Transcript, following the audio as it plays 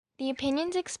The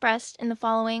opinions expressed in the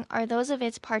following are those of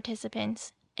its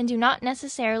participants and do not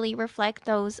necessarily reflect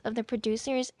those of the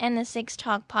producers and the Six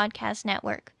Talk Podcast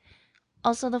Network.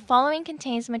 Also, the following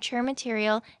contains mature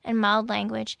material and mild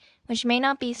language, which may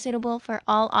not be suitable for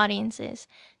all audiences.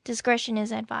 Discretion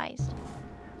is advised.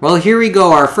 Well, here we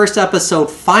go, our first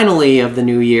episode finally of the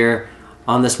new year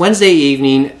on this Wednesday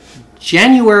evening,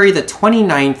 January the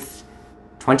 29th,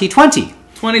 2020.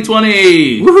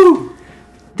 2020! Woohoo!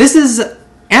 This is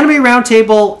Anime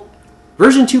Roundtable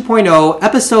version 2.0,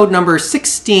 episode number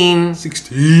 16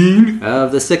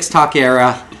 of the Six Talk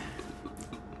era.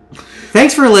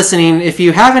 Thanks for listening. If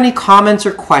you have any comments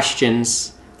or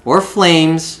questions or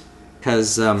flames,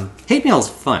 because hate mail is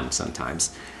fun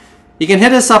sometimes, you can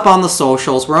hit us up on the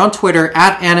socials. We're on Twitter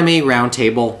at Anime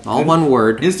Roundtable, all one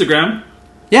word. Instagram.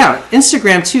 Yeah,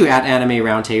 Instagram too, at Anime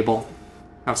Roundtable.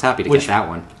 I was happy to get that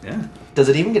one. Yeah. Does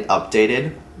it even get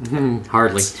updated?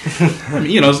 Hardly. I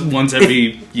mean, once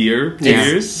every year, 2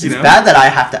 years. It's bad that I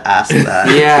have to ask that.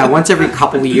 Yeah, once every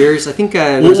couple of years. I think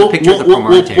there's a picture of the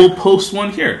Promare. We'll post one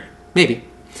here. Maybe.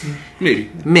 Maybe.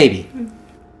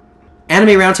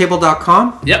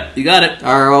 AnimeRoundtable.com. Yep, you got it.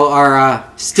 Our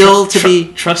still to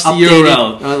be trust the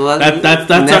updated.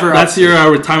 URL. That's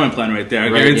your retirement plan right there. I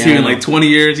guarantee you in like 20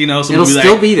 years, it'll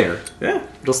still be there. Yeah.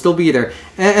 It'll still be there.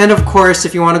 And of course,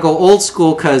 if you want to go old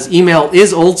school, because email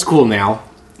is old school now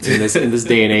in this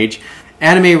day and age,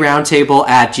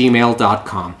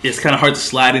 animeroundtable@gmail.com. It's kind of hard to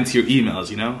slide into your emails,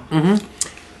 you know? Mm-hmm.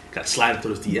 Got to slide into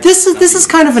those DMs. This is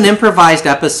kind of an improvised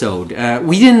episode.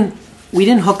 We didn't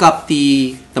hook up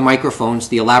the microphones,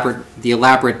 the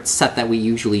elaborate set that we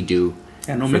usually do.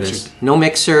 Yeah, no mixer. No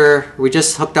mixer. We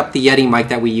just hooked up the Yeti mic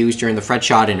that we used during the Fred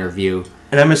Schott interview.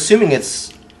 And I'm assuming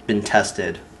it's been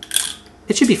tested.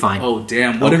 It should be fine. Oh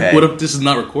damn! What if this is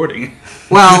not recording?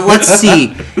 Well, let's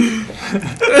see.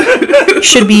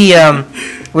 Should be.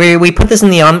 We put this in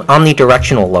the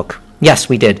omnidirectional look. Yes,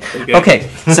 we did. Okay,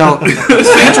 so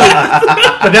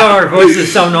but now our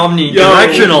voices sound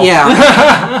omnidirectional.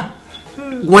 Yeah.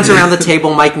 Once around the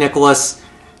table, Mike Nicholas,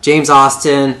 James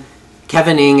Austin,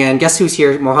 Kevin Ng, and guess who's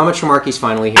here? Mohammed Shamarki's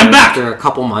finally here. I'm back! After a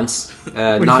couple months. We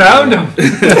found him.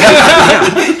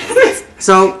 Yeah.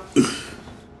 So,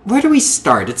 where do we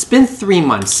start? It's been 3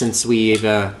 months since we've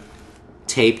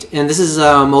taped, and this is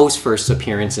Mo's first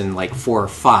appearance in like 4 or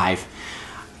 5.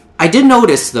 I did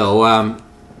notice, though,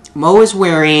 Mo is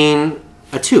wearing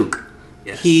a toque.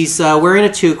 Yes. He's wearing a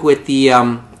toque with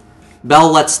the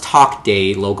Bell Let's Talk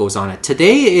Day logos on it.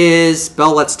 Today is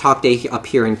Bell Let's Talk Day up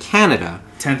here in Canada.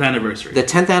 10th anniversary. The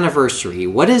 10th anniversary.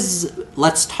 What is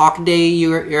Let's Talk Day,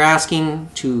 you're asking,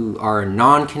 to our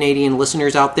non-Canadian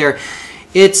listeners out there?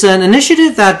 It's an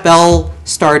initiative that Bell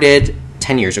started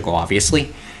 10 years ago,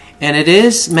 obviously, and it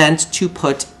is meant to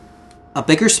put a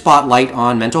bigger spotlight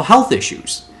on mental health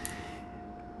issues.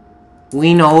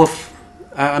 We know,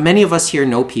 many of us here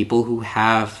know people who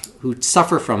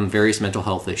suffer from various mental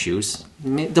health issues,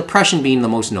 depression being the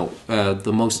most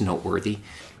noteworthy.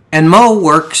 And Mo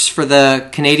works for the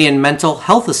Canadian Mental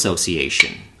Health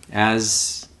Association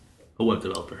as a web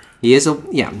developer. He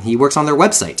works on their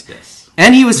website. Yes.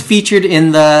 And he was featured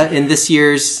in this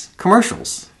year's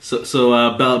commercials. So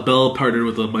Bell partnered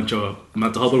with a bunch of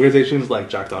mental health organizations like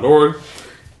Jack.org,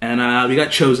 and we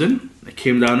got chosen. It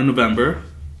came down in November,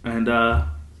 and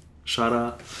shot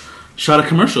a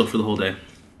commercial for the whole day.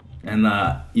 And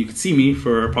you could see me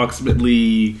for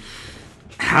approximately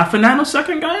half a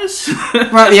nanosecond, guys.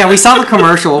 Right, yeah, we saw the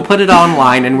commercial. We'll put it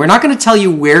online, and we're not going to tell you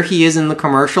where he is in the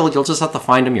commercial. You'll just have to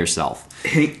find him yourself.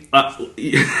 Hint,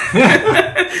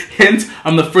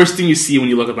 I'm the first thing you see when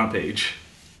you look at my page.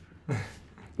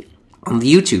 On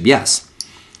the YouTube, yes.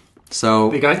 So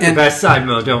they got your best side,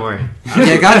 Mo, don't worry.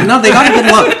 They got a good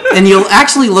look. And you'll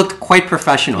actually look quite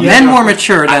professional. Yeah, and more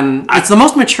mature than... it's the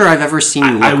most mature I've ever seen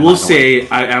you look. I will say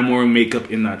I am wearing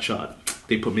makeup in that shot.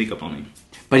 They put makeup on me.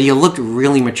 But you looked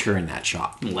really mature in that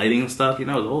shot. Lighting and stuff, the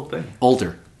whole thing.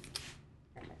 Older.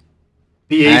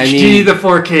 The HD, the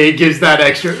 4K gives that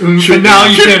extra oomph, and now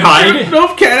you can't hide it.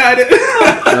 Nope, can't hide it.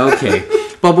 Okay.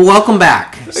 But welcome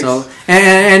back. So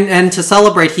and to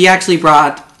celebrate, he actually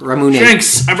brought Ramune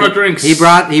drinks. I brought drinks. He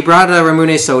brought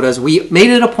Ramune sodas. We made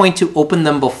it a point to open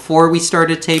them before we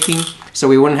started taping, so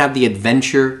we wouldn't have the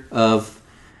adventure of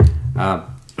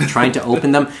trying to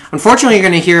open them. Unfortunately, you're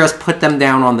going to hear us put them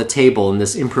down on the table in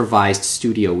this improvised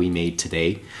studio we made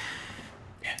today.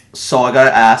 So I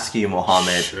gotta ask you,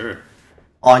 Mohammed. Sure.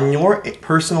 On your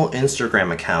personal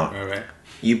Instagram account, right.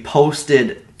 you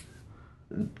posted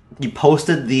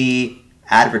the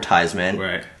advertisement,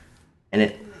 right?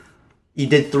 And you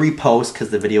did 3 posts because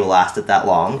the video lasted that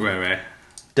long. Right.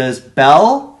 Does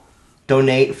Bell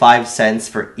donate 5 cents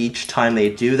for each time they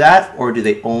do that, or do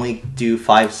they only do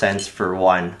 5 cents for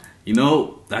one? You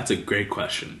know, that's a great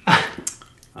question.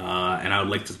 And I would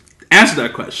like to answer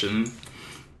that question,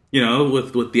 you know,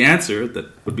 with the answer that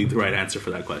would be the right answer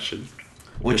for that question.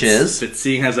 Which is? But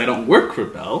seeing as I don't work for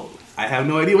Bell, I have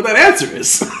no idea what that answer is.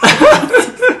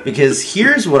 Because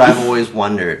here's what I've always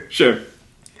wondered. Sure.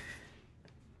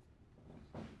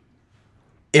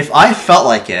 If I felt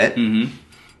like it, Mm-hmm.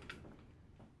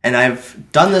 and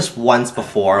I've done this once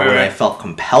before when I felt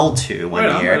compelled to one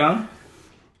year, Right on.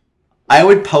 I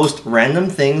would post random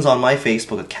things on my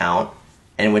Facebook account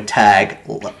and would tag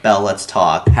Bell Let's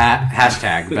Talk.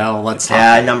 Hashtag Bell Let's Talk.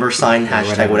 Yeah, number sign,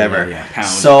 hashtag, whatever. yeah. Pound.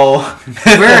 So,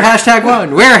 Where hashtag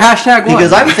one? Where hashtag one?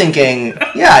 because I'm thinking,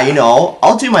 yeah, you know,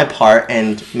 I'll do my part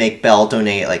and make Bell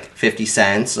donate like 50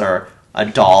 cents or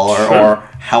 $1 Sure. or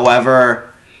however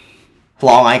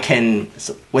long I can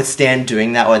withstand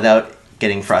doing that without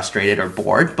getting frustrated or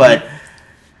bored. But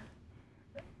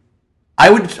I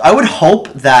would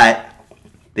hope that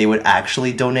they would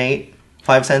actually donate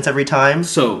 5 cents every time.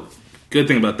 So, good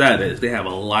thing about that is they have a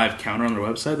live counter on their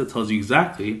website that tells you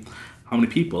exactly how many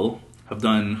people have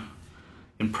done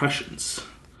impressions.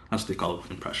 That's what they call it,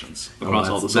 impressions. Across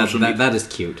all the social media. That is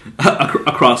cute.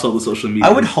 Across all the social media.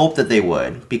 I would hope that they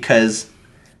would, because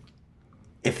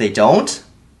if they don't,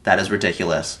 that is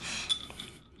ridiculous.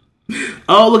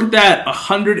 Oh, look at that.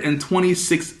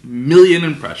 126 million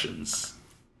impressions.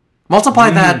 Multiply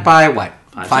that by what?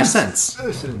 5 5 cents.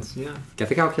 Yeah. Get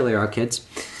the calculator out, kids.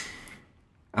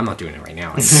 I'm not doing it right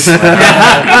now.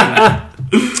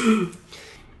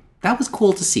 That was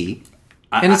cool to see,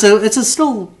 and it's a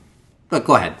still.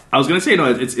 Go ahead. I was gonna say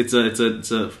no.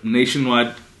 It's a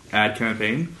nationwide ad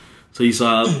campaign. So you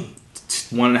saw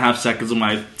 1.5 seconds of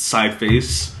my side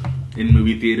face in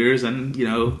movie theaters, and you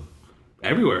know,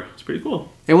 everywhere. It's pretty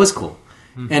cool. It was cool,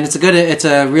 and it's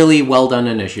a really well done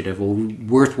initiative, a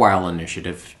worthwhile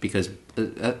initiative because,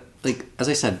 like as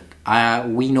I said,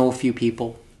 we know a few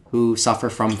people who suffer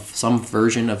from some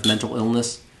version of mental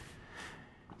illness.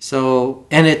 So,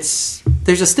 and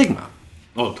there's a stigma.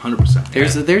 Oh,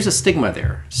 100%. There's a stigma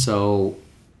there. So,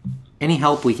 any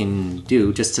help we can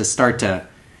do just to start a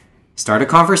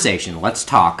conversation. Let's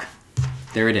talk.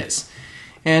 There it is.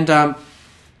 And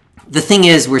the thing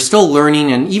is, we're still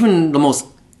learning, and even the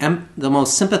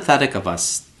most sympathetic of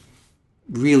us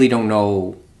really don't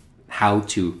know how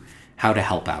to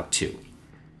help out too.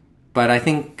 But I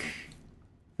think,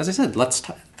 as I said, let's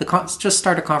just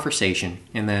start a conversation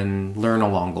and then learn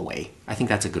along the way. I think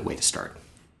that's a good way to start.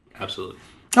 Absolutely.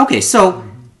 Okay, so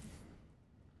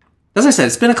as I said,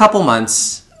 it's been a couple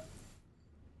months.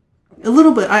 A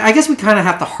little bit. I guess we kind of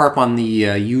have to harp on the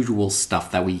usual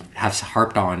stuff that we have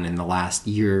harped on in the last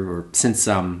year or since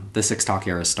the Six Talk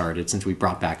era started, since we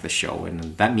brought back the show,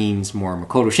 and that means more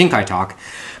Makoto Shinkai talk.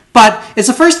 But it's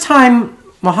the first time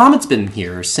Mohammed's been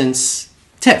here since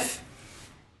TIFF,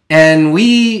 and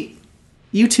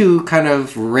you two kind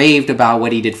of raved about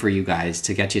what he did for you guys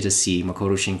to get you to see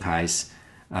Makoto Shinkai's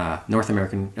North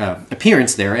American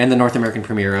appearance there and the North American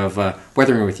premiere of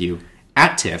Weathering With You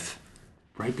at TIFF.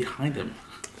 Right behind him.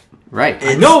 Right.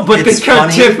 No, but they It's cut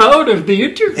funny. Tiff out of the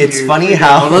interview. It's funny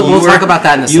how We'll talk about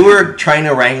that in a You second. were trying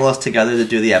to wrangle us together to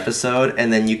do the episode,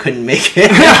 and then you couldn't make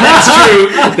it. That's true.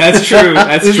 That's true.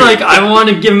 That's It's true. like, I want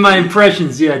to give my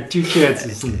impressions. You had 2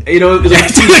 chances. you know, it was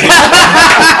like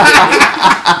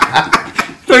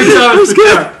Third time was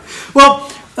good. Well,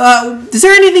 is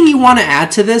there anything you want to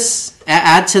add to this?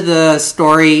 Add to the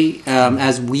story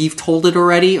as we've told it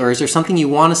already? Or is there something you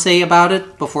want to say about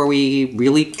it before we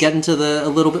really get into a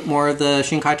little bit more of the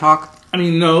Shinkai talk? I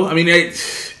mean, no. I mean,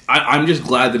 I'm just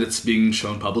glad that it's being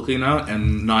shown publicly now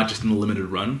and not just in a limited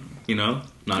run, you know?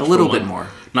 Not A just little for bit one- more.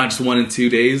 Not just 1 and 2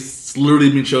 days. It's literally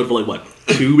been showed for like, what,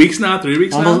 2 weeks now? 3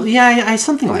 weeks Almost, now? yeah,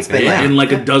 something like that. been Yeah, In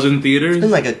like a dozen theaters? It's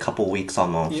been like a couple weeks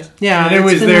almost. yeah, And it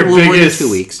it's was been their a little more than biggest 2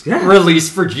 weeks. Yeah. release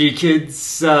for G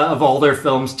Kids of all their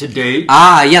films to date.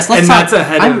 Ah, yes. Let's And talk. that's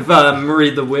ahead I'm- of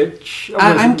Marie the Witch.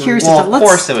 I'm curious Well, to of let's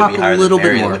course it would talk be a higher little than bit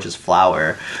Marion, more. which is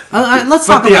Flower. Let's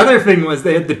But talk the about other thing was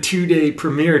they had the 2-day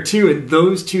premiere too, and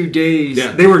those 2 days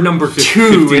Yeah. they were number 2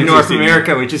 15, in North 16.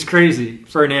 America, which is crazy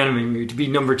for an anime movie to be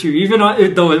number 2, even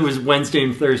though it was Wednesday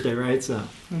and Thursday, right? So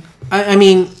I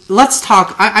mean, let's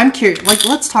talk. I'm curious. Like,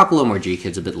 let's talk a little more G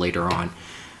Kids a bit later on.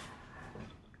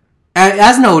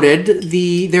 As noted,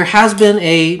 there has been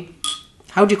a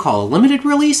how would you call it, a limited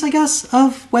release, I guess,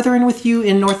 of Weathering With You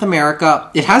in North America.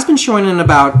 It has been shown in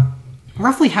about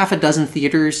roughly half a dozen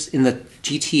theaters in the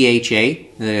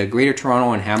GTHA, the Greater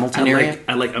Toronto and Hamilton area.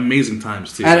 At like amazing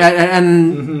times, too.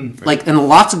 And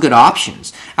lots of good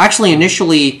options. Actually,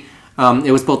 initially,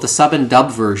 it was both the sub and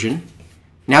dub version,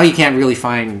 Now you can't really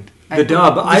find the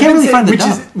dub. You can't really find the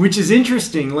dub. Which is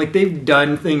interesting. Like, they've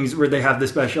done things where they have the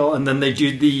special and then they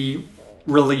do the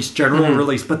general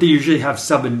release, but they usually have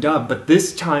sub and dub. But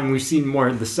this time we've seen more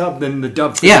of the sub than the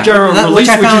dub for the general release,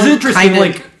 which is interesting.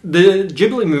 Like, the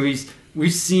Ghibli movies,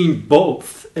 we've seen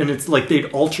both, and it's like they'd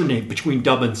alternate between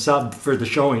dub and sub for the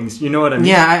showings. You know what I mean?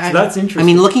 Yeah, so that's interesting. I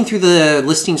mean, looking through the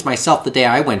listings myself the day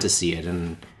I went to see it,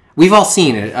 and we've all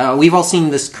seen it. We've all seen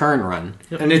this current run.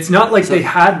 And it's not like they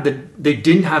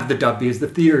didn't have the dub because the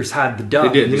theaters had the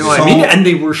dub. They did. You know what I mean? And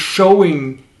they were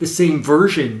showing the same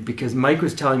version because Mike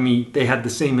was telling me they had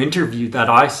the same interview that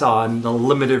I saw in the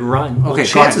limited run. Okay,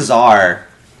 chances are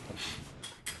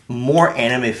more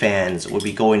anime fans would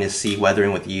be going to see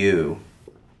Weathering with You,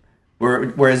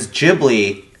 whereas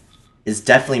Ghibli is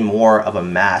definitely more of a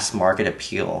mass market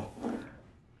appeal.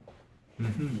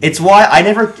 Mm-hmm. It's why I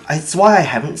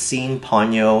haven't seen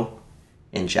Ponyo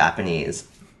in Japanese.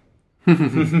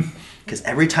 Because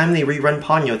every time they rerun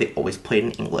Ponyo, they always play it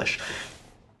in English.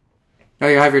 Oh,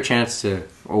 you have your chance to.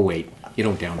 Oh wait, you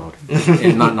don't download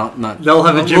it. Not. They'll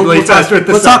have a Ghibli fest with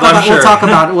the sub.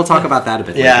 We'll talk about that a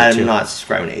bit. Yeah, later, I'm not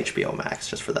subscribing to HBO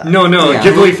Max just for that. No. Yeah.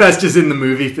 Ghibli Fest is in the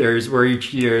movie theaters where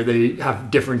each year they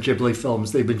have different Ghibli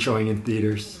films they've been showing in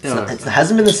theaters. It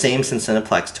hasn't been the same since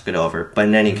Cineplex took it over, but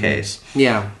in any case.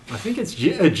 Yeah. I think it's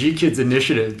a G-Kids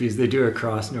initiative because they do it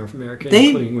across North America,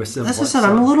 including with Cineplex. As I said,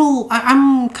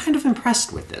 I'm kind of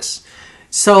impressed with this.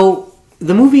 So,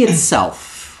 the movie itself.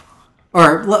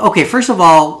 Okay, first of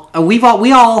all, we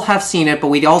all have seen it, but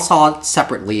we all saw it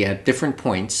separately at different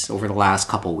points over the last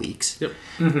couple weeks. Yep.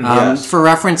 Mm-hmm. Yes. For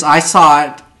reference, I saw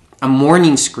it a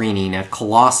morning screening at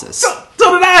Colossus. So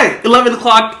did I! 11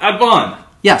 o'clock at Vaughn.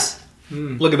 Yes.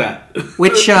 Look at that.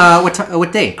 Which,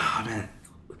 what day? Oh, man.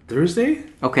 Thursday?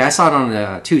 Okay, I saw it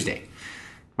on Tuesday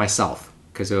myself,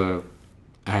 because I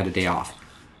had a day off.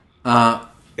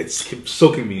 It's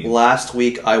so convenient. Last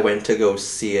week, I went to go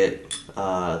see it.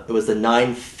 It was the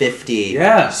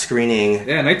 9:50 screening.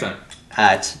 Yeah, nighttime.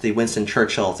 At the Winston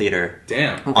Churchill Theater.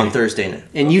 Damn. On Thursday night.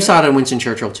 And you saw it at Winston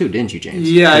Churchill too, didn't you,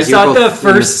 James? Yeah, I saw it the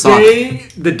first day,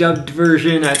 the dubbed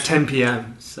version at 10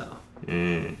 p.m. So.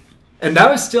 And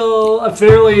that was still a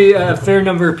fair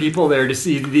number of people there to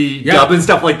see the dub and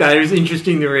stuff like that. It was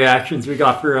interesting the reactions we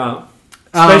got for,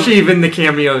 especially even the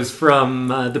cameos from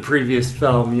the previous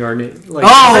film, Your Name. Like,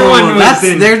 that's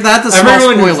a small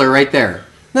spoiler right there.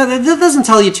 No, that doesn't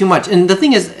tell you too much. And the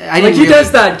thing is, he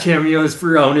does that cameos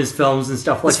for on his films and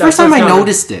stuff like that. It's the first time I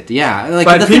noticed it. Yeah,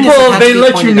 but people they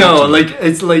let you know. Like,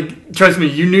 it's like, trust me,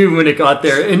 you knew when it got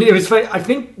there, and it was funny. I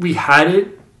think we had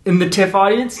it in the TIFF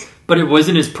audience, but it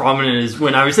wasn't as prominent as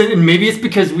when I was in. And maybe it's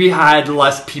because we had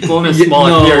less people in a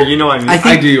smaller theater. You know what I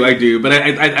mean? I do. But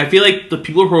I feel like the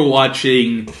people who are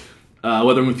watching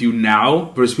Weathering with You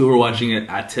now versus people who are watching it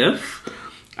at TIFF.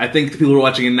 I think the people who are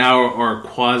watching it now are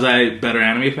quasi better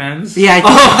anime fans. Yeah, I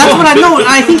think, that's what I know.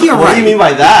 I think you're right. What do you mean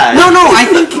by that? No, I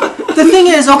think the thing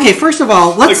is, okay, first of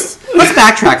all, let's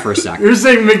backtrack for a second. You're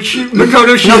saying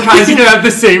Makoto Shinkai's going to have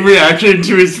the same reaction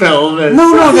to his film.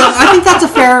 No, I think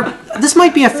this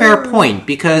might be a fair point,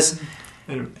 because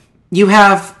you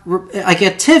have, like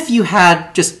at TIFF, you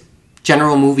had just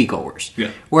general moviegoers. Yeah.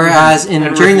 Whereas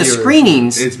during the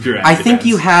screenings, I think fans.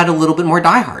 you had a little bit more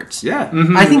diehards. Yeah.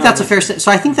 Mm-hmm. I think that's a fair.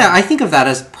 So I think of that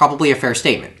as probably a fair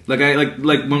statement. Like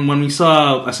when I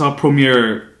saw a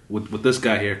premiere with this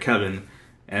guy here, Kevin,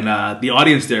 and the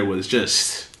audience there was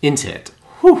just into it.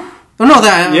 Whew. Oh no,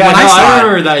 that yeah. I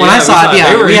remember that. When I saw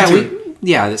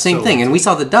it, the same thing, and we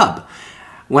saw the dub.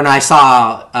 When I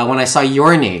saw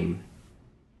Your Name.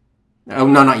 Oh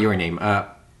no, not Your Name.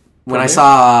 When I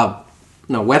saw.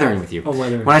 No, Weathering with You.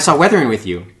 When I saw Weathering with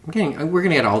You, we're going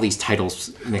to get all these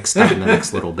titles mixed up in the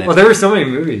next little bit. Well, there were so many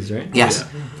movies, right? Yes.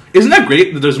 Yeah. Isn't that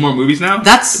great that there's more movies now?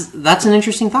 That's an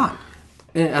interesting thought.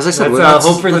 As I said, that's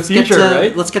hope for the future,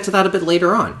 right? Let's get to that a bit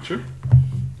later on. Sure.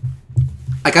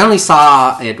 Like, I only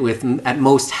saw it with at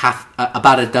most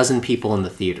about a dozen people in the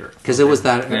theater, because it was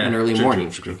an early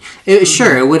morning screen.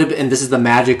 Sure, it would have been, and this is the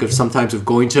magic of sometimes of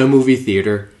going to a movie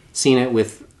theater, seeing it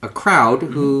with a crowd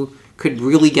who could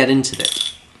really get into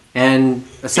it, and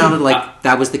it sounded like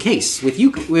that was the case with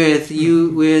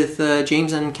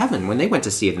James and Kevin when they went to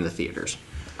see it in the theaters.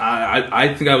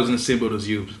 I think I was in the same boat as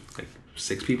you. Like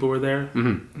 6 people were there,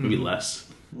 maybe less.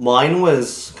 Mine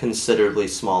was considerably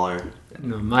smaller.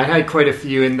 No, I had quite a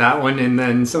few in that one, and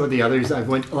then some of the others I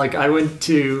went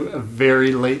to a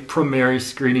very late premiere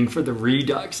screening for the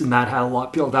Redux, and that had a lot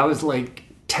of people. That was like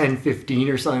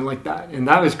 10-15 or something like that, and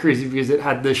that was crazy because it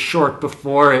had this short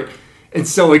before it. And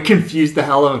so it confused the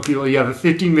hell out of people. You have a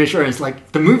 15-minute short, and it's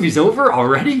like, the movie's over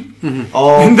already? Mm-hmm.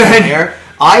 Oh, and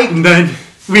then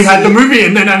we had the movie,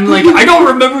 and then I'm like, I don't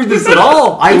remember this at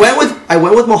all. I went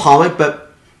with Mohammed,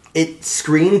 but it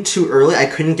screened too early. I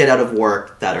couldn't get out of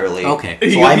work that early. Okay.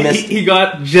 So I missed. He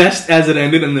got just as it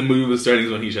ended, and the movie was starting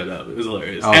is when he shut up. It was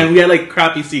hilarious. Oh. And we had like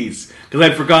crappy seats because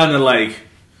I'd forgotten to like.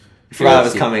 Forgot I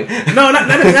was coming. No, not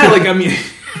that. Like I mean.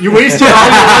 You wasted all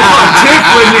your life on Tick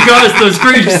when you got us those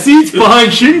great seats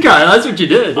behind Shinkai. That's what you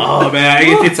did. Oh man,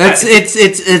 it's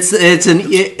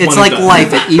like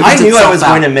life. It evens I knew I itself was out.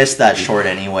 going to miss that short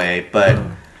anyway, but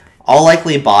I'll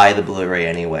likely buy the Blu-ray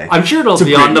anyway. I'm sure it'll It's a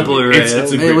be great on the movie. Blu-ray. It's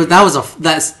a great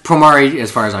That's Promare as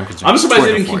far as I'm concerned. I'm surprised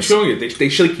Tour they de didn't keep force. showing it. They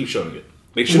should keep showing it.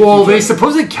 They should. Well, keep they showing it.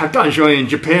 supposedly kept on showing it in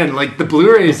Japan. Like the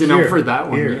Blu-ray isn't out for that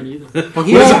one Here. yet either. Well,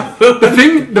 yeah.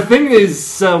 The thing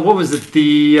is, what was it?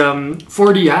 The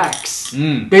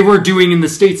 4DX. They were doing in the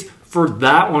States for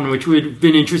that one, which would have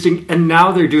been interesting. And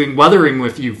now they're doing Weathering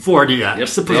with You 4DX. Yep,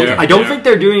 supposedly. they are. I don't They are. think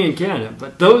they're doing it in Canada,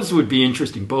 but those would be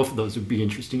interesting. Both of those would be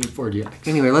interesting in 4DX.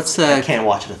 Anyway, let's. I can't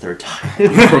watch it a third time.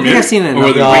 Premiere? I've seen it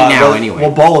Or the- right now well, anyway.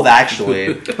 Well, both actually.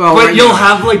 Well, But right you'll now.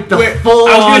 have like the Wait, full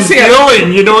I was gonna on say,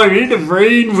 feeling, you know what I mean? The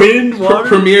rain, wind, water.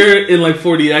 Premiere in like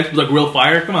 4DX with like real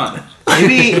fire. Come on.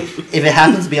 Maybe if it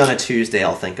happens to be on a Tuesday,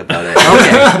 I'll think about it.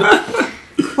 Okay.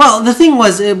 Well, the thing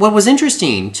was, what was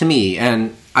interesting to me,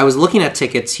 and I was looking at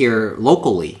tickets here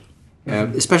locally,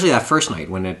 especially that first night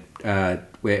when it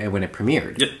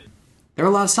premiered. Yep. There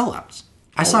were a lot of sellouts.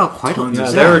 I saw quite a lot. Yeah,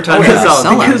 there were tons Oh,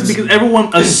 of yeah, sellouts. Because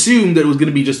everyone assumed that it was going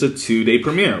to be just a 2-day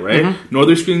premiere, right? No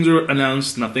other screens were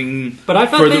announced. Nothing. But I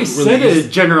thought for they the said release. a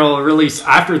general release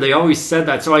after. They always said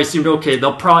that, so I assumed okay,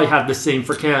 they'll probably have the same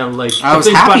for Canada. Like I was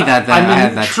but happy that I I'm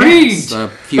had that intrigued chance a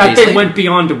few that days they later. went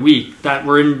beyond a week. That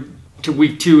we're into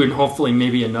week 2 and hopefully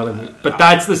maybe another week. But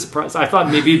that's the surprise. I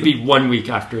thought maybe it'd be 1 week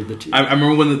after the 2. I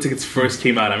remember when the tickets first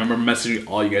came out. I remember messaging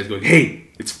all you guys going, "Hey,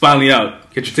 it's finally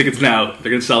out. Get your tickets now.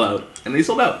 They're going to sell out," and they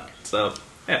sold out. So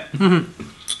yeah.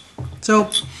 So,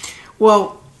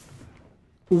 well,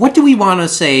 what do we want to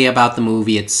say about the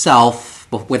movie itself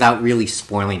without really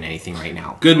spoiling anything right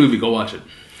now? Good movie. Go watch it.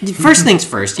 First things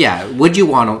first, yeah. Would you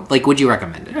want to, would you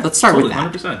recommend it? Let's start with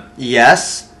that. 100%.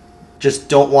 Yes, just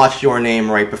don't watch Your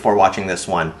Name right before watching this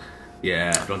one.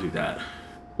 Yeah, don't do that.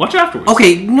 Watch afterwards.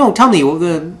 Okay, no, tell me,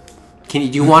 do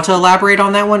you want to elaborate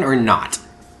on that one or not?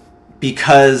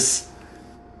 Because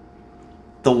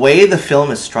the way the film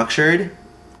is structured,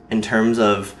 in terms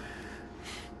of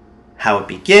how it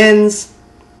begins,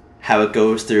 how it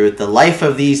goes through the life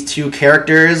of these two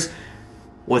characters,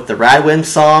 with the Radwimp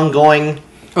song going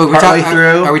partway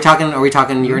through. Are we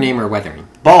talking Your Name or Weathering?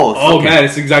 Both. Oh man,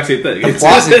 it's the exact same thing. It's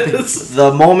Plus,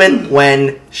 the moment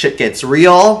when shit gets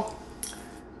real,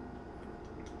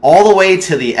 all the way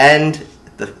to the end,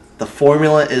 the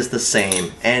formula is the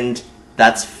same, and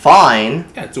that's fine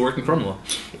yeah, it's a working formula.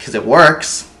 because it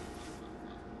works.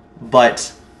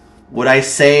 But would I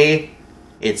say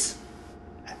it's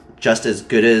just as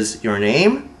good as Your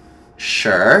Name?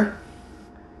 Sure.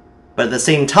 But at the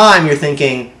same time, you're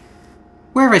thinking,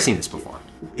 Where have I seen this before?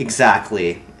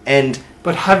 exactly. And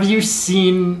But have you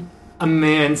seen a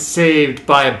man saved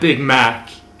by a Big Mac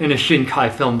in a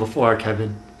Shinkai film before,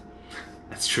 Kevin?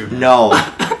 That's true. Man. no,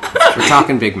 We're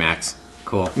talking Big Macs.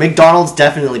 Cool. McDonald's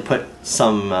definitely put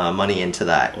some money into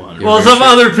that. 100%. Well, some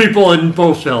other people in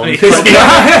both films.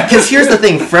 Because here's the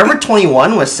thing, Forever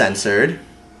 21 was censored.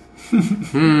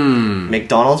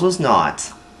 McDonald's was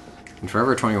not. And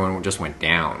Forever 21 just went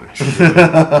down.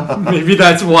 Maybe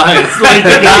that's why it's like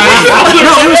the guy.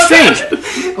 No, it was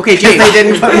strange. Okay, James. They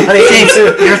didn't put money James,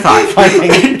 into your thought.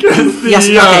 Yes,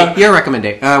 The, okay, your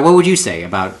recommendation. What would you say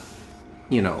about,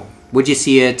 would you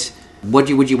see it? What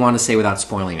would you want to say without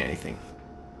spoiling anything?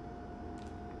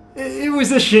 It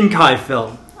was a Shinkai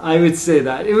film. I would say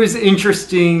that. It was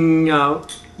interesting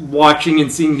watching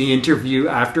and seeing the interview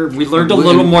after. We learned a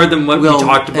little more than what we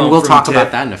talked about. And we'll from talk Tip,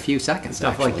 about that in a few seconds.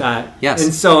 stuff actually. like that. Yes.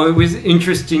 And so it was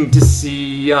interesting to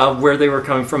see where they were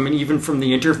coming from, and even from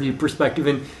the interview perspective.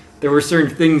 And there were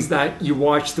certain things that you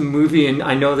watch the movie, and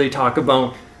I know they talk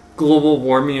about global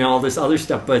warming and all this other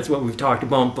stuff, but it's what we've talked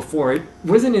about before. It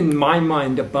wasn't in my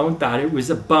mind about that. It was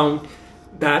about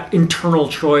that internal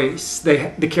choice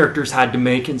the characters had to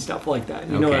make and stuff like that.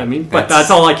 You know what I mean? But that's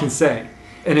all I can say.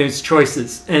 And it's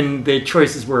choices, and the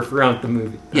choices were throughout the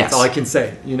movie. That's all I can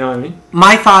say. You know what I mean?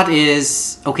 My thought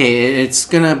is, okay, it's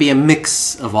gonna be a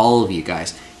mix of all of you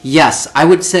guys. Yes, I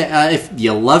would say if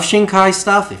you love Shinkai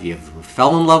stuff, if you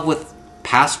fell in love with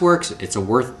past works, it's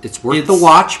worth the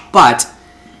watch. But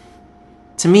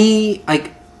to me,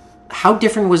 like, how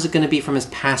different was it going to be from his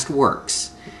past works?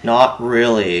 Not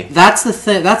really. That's the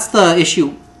thing. That's the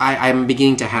issue I'm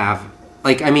beginning to have.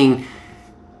 Like, I mean,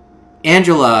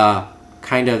 Angela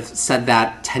kind of said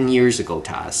that 10 years ago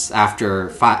to us after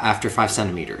 5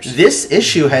 centimeters. This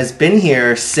issue has been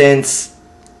here since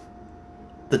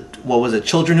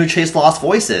Children Who Chase Lost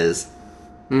Voices.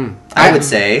 I would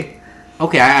say.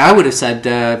 Okay, I would have said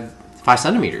 5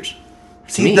 centimeters.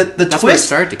 See, the That's twist, where it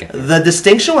started to get. the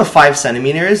distinction with 5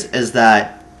 centimeters is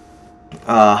that,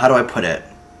 how do I put it?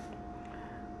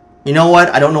 You know what?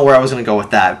 I don't know where I was going to go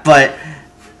with that, but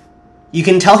you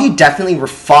can tell he definitely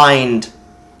refined.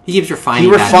 He keeps refining.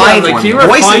 He refined, Yeah, like, he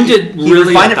voices. refined it He really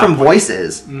refined at it from that point.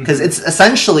 voices because it's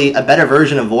essentially a better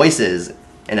version of voices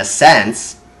in a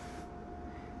sense.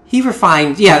 He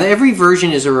refined. Yeah, every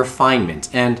version is a refinement.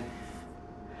 And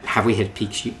have we hit peak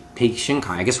Shinkai?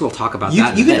 I guess we'll talk about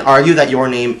that. You can argue that Your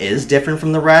Name is different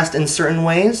from the rest in certain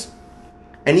ways,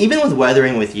 and even with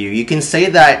Weathering with You, you can say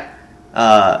that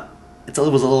it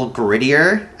was a little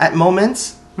grittier at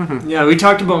moments. Yeah, we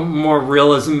talked about more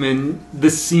realism in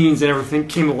the scenes and everything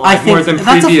came I alive think more than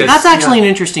that's previous. that's actually an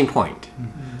interesting point.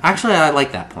 Actually, I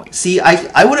like that point. See,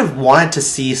 I would have wanted to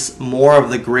see more of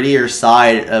the grittier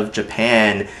side of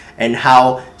Japan and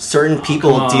how certain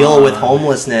people deal with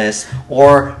homelessness,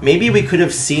 or maybe we could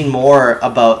have seen more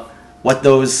about what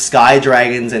those sky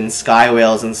dragons and sky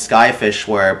whales and skyfish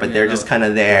were, but they're just kind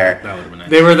of there. That would have been nice.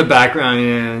 They were the background,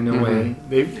 yeah, in a way.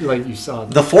 They, like you saw.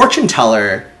 The fortune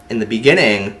teller in the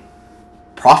beginning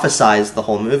prophesized the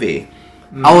whole movie.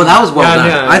 Oh, that was well done.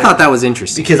 Yeah, I thought that was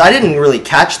interesting. Because I didn't really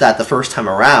catch that the first time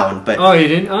around, but Oh, you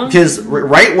didn't? Oh. because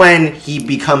right when he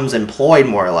becomes employed,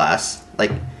 more or less,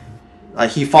 like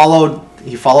he followed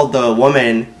the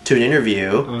woman to an interview.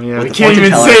 Oh, yeah, with we the can't fortune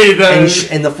even teller, say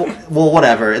that. and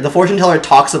whatever. The fortune teller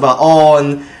talks about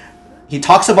and he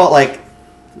talks about like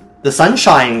the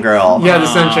Sunshine Girl. Yeah, the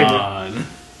sunshine. God.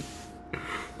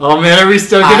 Oh man, are we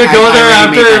still gonna I- go I there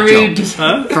already made after that we? joke.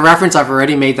 Huh? For reference, I've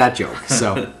already made that joke.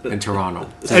 So in Toronto.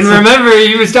 And remember,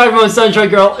 he was talking about Sunshine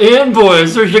Girl and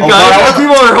boys. There's a God, guy. I was-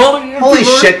 People are holding. Holy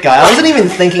people were- shit, guy! I wasn't even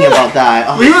thinking about that.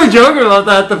 Oh, We were joking about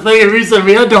that. The thing, and we said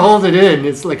we had to hold it in.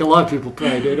 It's like a lot of people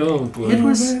probably did. Oh boy. It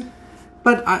was,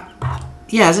 but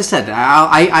yeah, as I said,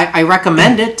 I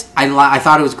recommend it. I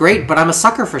thought it was great, but I'm a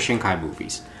sucker for Shinkai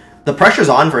movies. the pressure's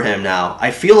on for him now.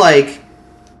 I feel like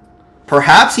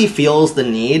perhaps he feels the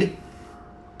need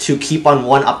to keep on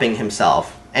one-upping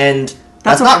himself, and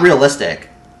that's not realistic.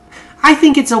 I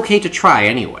think it's okay to try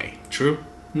anyway, True.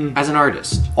 as an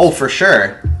artist. Oh, for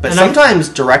sure. But And sometimes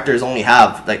directors only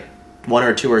have like 1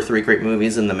 or 2 or 3 great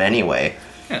movies in them anyway.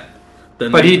 Yeah.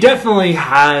 Then But he definitely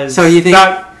has. So you think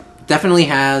that definitely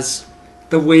has?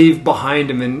 the wave behind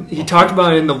him, and he talked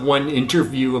about it in the one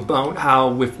interview about how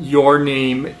with Your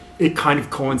Name, it kind of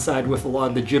coincided with a lot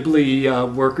of the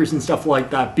Ghibli workers and stuff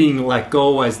like that being let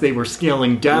go as they were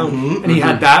scaling down, and he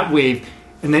had that wave.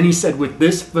 And then he said with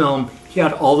this film, he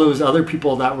had all those other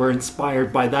people that were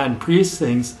inspired by that and previous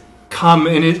things come,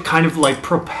 and it kind of like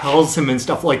propels him and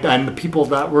stuff like that. And the people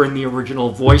that were in the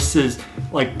original voices,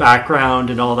 like background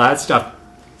and all that stuff,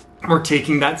 were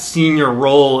taking that senior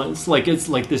role. It's like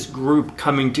this group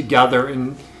coming together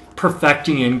and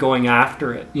perfecting it and going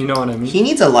after it. You know what I mean? He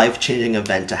needs a life-changing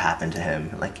event to happen to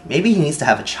him. Like maybe he needs to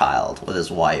have a child with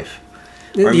his wife.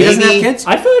 Or He doesn't have maybe- kids.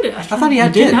 I thought he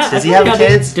had didn't kids. Does he have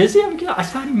kids? Does he have kids? I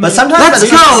thought he. But sometimes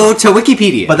Let's go to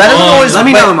Wikipedia. But that doesn't always. let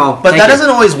me but, know, Mo. But Thank that you. doesn't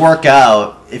always work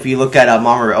out if you look at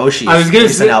Mamoru Oshii's I was gonna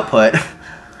recent say- output.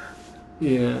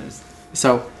 Yeah.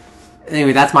 So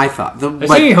anyway, that's my thought. I was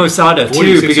thinking Hosada too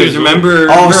 46 because years old. remember.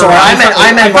 Oh, sorry.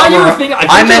 I meant thought you were Mamoru. thinking.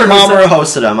 I meant Mamoru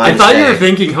Hosoda. I thought you were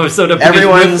thinking Hosoda.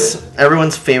 because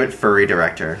Everyone's favorite furry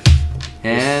director.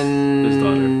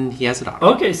 And he has a daughter.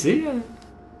 Okay, see. Yeah.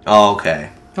 Oh, okay.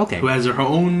 Okay, who has her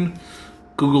own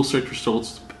Google search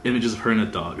results images of her and a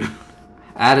dog.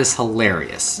 that is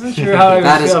hilarious. Not sure how I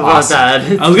That would is feel about awesome.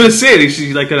 that. I was gonna say, is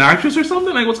she like an actress or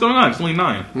something? Like, what's going on? She's only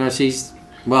 9. No, she's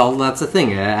well. That's the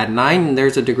thing. At 9,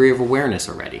 there's a degree of awareness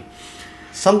already.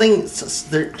 Something.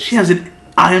 There, She has an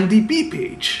IMDb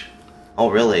page. oh,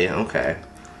 really? Okay.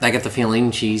 I get the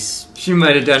feeling she's She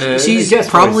might have done it. she's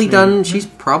probably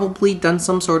done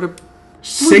some sort of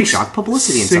movie shot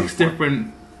publicity in some Six form.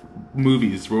 different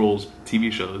movies, roles,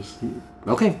 TV shows,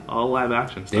 Okay, all live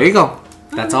action stuff. there you go.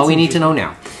 That's all we need to know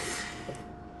now.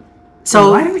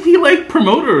 So why didn't he like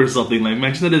promote her or something? Like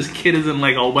mention that his kid is in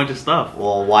like a whole bunch of stuff.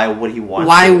 Well, why would he want?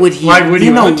 why to? would he? Why would he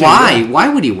you know want to? why? Why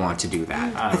would he want to do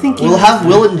that? I think know. We'll have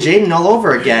Will and Jaden all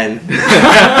over again.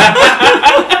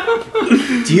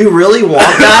 Do you really want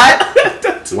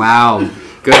that? Wow,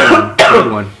 good one,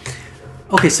 good one.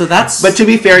 Okay, so that's But to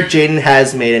be fair, Jaden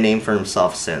has made a name for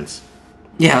himself since.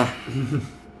 yeah.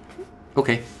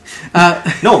 Okay,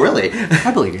 No, really.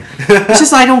 I believe you. It's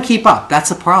just I don't keep up.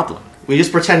 That's a problem. We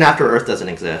just pretend After Earth doesn't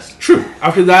exist. True.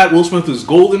 After that, Will Smith is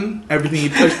golden. Everything he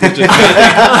touched was just...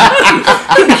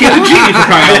 He became a genie for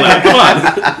crying out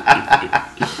loud.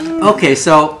 Come on. Okay,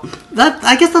 so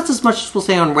I guess that's as much as we'll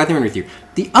say on Weathering with You.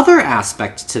 The other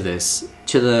aspect to this,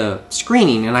 to the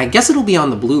screening, and I guess it'll be on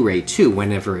the Blu-ray too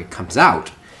whenever it comes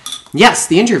out. Yes,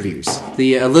 the interviews,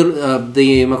 the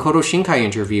Makoto Shinkai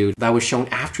interview that was shown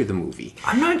after the movie.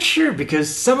 I'm not sure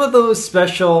because some of those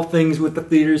special things with the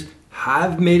theaters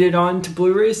have made it on to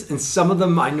Blu-rays, and some of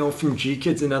them I know from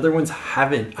G-Kids and other ones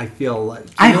haven't. I feel like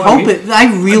I hope it.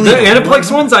 I really the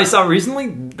Aniplex ones I saw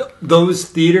recently. Those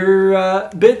theater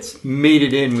bits made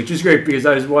it in, which is great because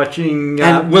I was watching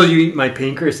 "Will You Eat My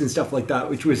Pancreas" and stuff like that,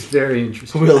 which was very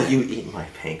interesting. Will you eat my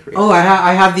pancreas? Oh,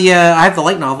 I have the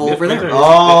light novel over there.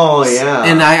 Oh yeah,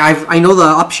 and I know the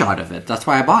upshot of it. That's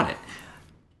why I bought it.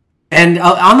 And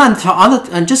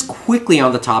and just quickly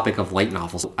on the topic of light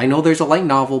novels, I know there's a light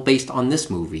novel based on this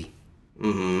movie,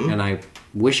 and I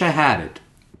wish I had it,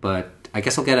 but I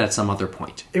guess I'll get it at some other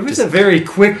point. It was a very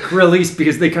quick release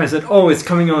because they kind of said, "Oh, it's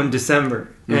coming out in December,"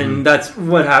 and that's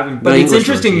what happened. But it's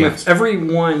interesting with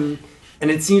everyone,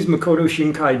 and it seems Makoto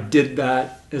Shinkai did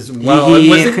that as well. He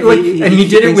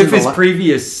did it with his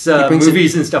previous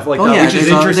movies and stuff like that, which is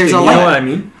interesting. You know what I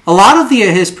mean? A lot of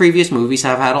his previous movies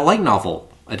have had a light novel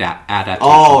adaptation.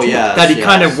 Oh yeah, that he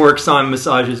kind of works on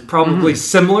massages, probably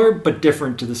similar but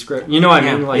different to the script. You know what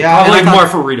I mean? Like probably more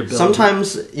for readability.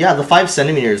 Sometimes, the 5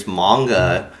 centimeters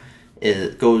manga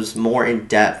goes more in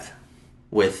depth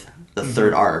with the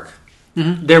third arc.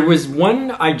 There was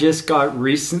one I just got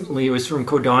recently. It was from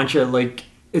Kodansha. Like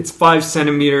it's 5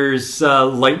 centimeters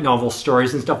light novel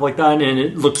stories and stuff like that, and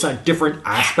it looks at different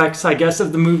aspects, I guess,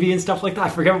 of the movie and stuff like that. I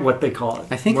forget what they call it.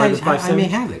 I think I may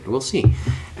have it. We'll see.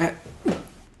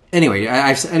 Anyway,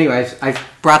 I've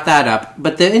brought that up,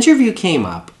 but the interview came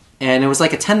up, and it was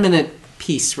like a 10-minute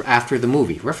piece after the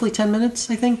movie, roughly 10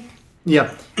 minutes, I think.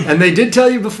 Yeah, and they did tell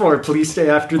you before, please stay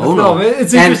after the film. No.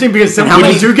 It's interesting because some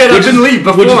people do get up and leave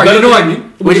before. You know what I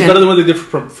mean? Which is better than what they did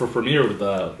for premiere with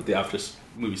the after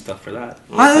movie stuff for that.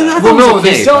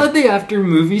 They still had the after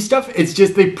movie stuff. It's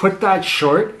just they put that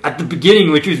short at the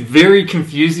beginning, which was very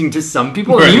confusing to some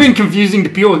people, and even confusing to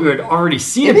people who had already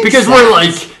seen it because we're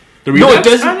like. It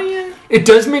doesn't. It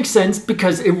does make sense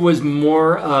because it was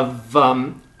more of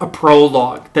a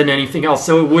prologue than anything else,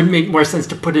 so it would make more sense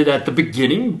to put it at the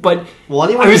beginning. But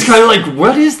I was kind of like,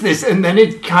 "What is this?" And then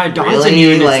it kind of dawns on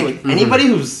you. And anybody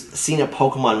who's seen a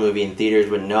Pokemon movie in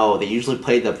theaters would know they usually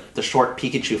play the short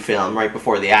Pikachu film right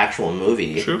before the actual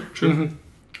movie. True. Mm-hmm.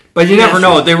 But you never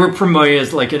know. They were promoting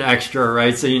as like an extra,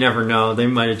 right? So you never know. They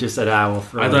might have just said, "We'll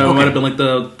throw." I thought it might have been like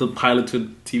the pilot to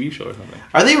TV show or something.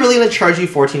 Are they really going to charge you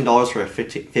 $14 for a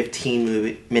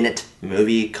 15-minute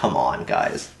movie? Come on,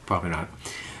 guys. Probably not.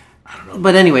 I don't know.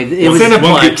 But anyway, it was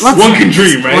Cineplex. One can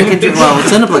dream, right? Well,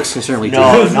 Cineplex can certainly do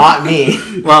No, it. not me.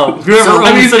 Well, whoever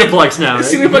owns Cineplex now. Right?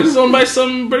 Cineplex is owned by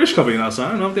some British company now, so I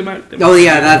don't know if they might. Oh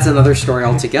yeah, that's another story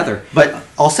altogether. But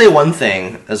I'll say one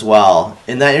thing as well.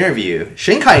 In that interview,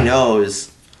 Shinkai knows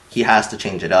he has to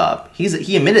change it up.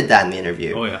 He admitted that in the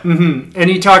interview. Oh yeah. Mm-hmm. And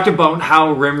he talked about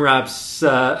how rim wraps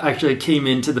actually came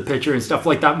into the picture and stuff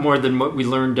like that more than what we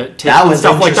learned at TIFF and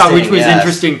stuff like that, which was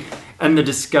interesting. And the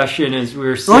discussion, as we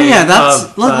were saying. Oh yeah,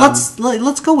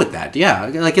 let's go with that.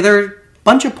 Yeah, like there are a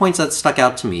bunch of points that stuck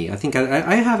out to me. I think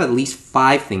I have at least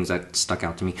 5 things that stuck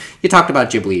out to me. You talked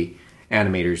about Ghibli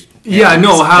animators.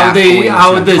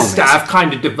 How the staff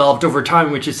kind of developed over time,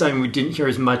 which is something we didn't hear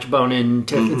as much about in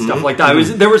TIFF and stuff like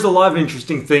that. There was a lot of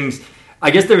interesting things.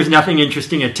 I guess there was nothing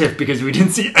interesting at TIFF because we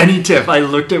didn't see any TIFF. I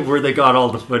looked at where they got all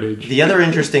the footage. The other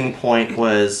interesting point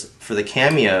was for the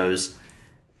cameos.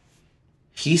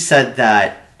 He said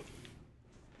that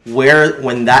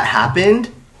when that happened,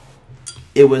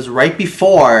 it was right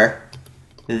before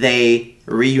they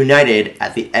reunited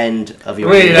at the end of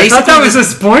your Wait, I thought that was a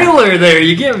spoiler there.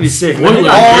 You get me sick. Oh,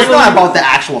 it's not about the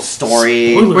actual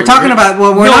story. We're talking about...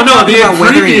 Well, we're not talking about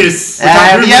previous...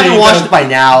 If you haven't watched it by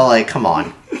now, like, come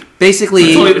on.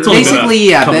 Basically,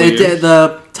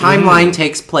 the timeline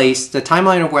takes place... The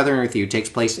timeline of Weathering with You takes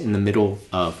place in the middle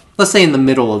of... Let's say in the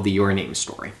middle of the Your Name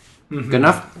story. Good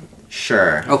enough?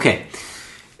 Sure. Okay.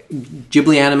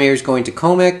 Ghibli animators going to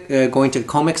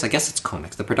Comics. I guess it's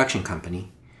Comics, the production company,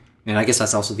 and I guess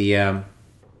that's also the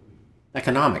way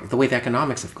the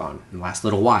economics have gone in the last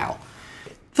little while.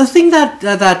 The thing that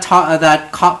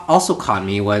also caught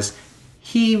me was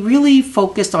he really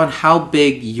focused on how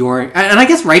big and I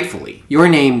guess rightfully, Your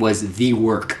Name was the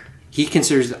work.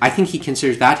 I think he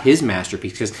considers that his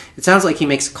masterpiece because it sounds like he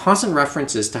makes constant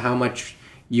references to how much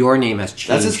your name has changed.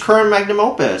 That's his current magnum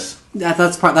opus.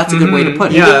 That's a good way to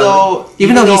put it. Yeah.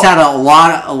 Even though he's had a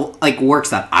lot of like works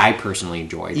that I personally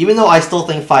enjoyed. Even though I still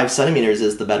think 5 centimeters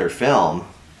is the better film.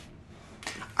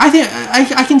 I think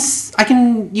I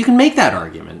can you can make that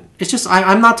argument. It's just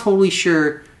I'm not totally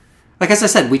sure. Like as I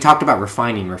said, we talked about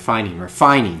refining.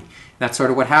 That's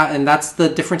sort of what happened, and that's the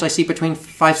difference I see between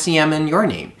 5cm and Your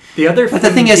Name.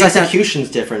 The thing is, the execution's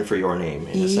different for Your Name.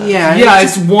 In a sense. Yeah,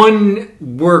 it's one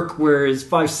work, whereas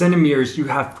 5 centimeters, you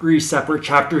have 3 separate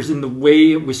chapters. In the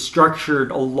way it was structured,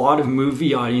 a lot of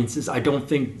movie audiences, I don't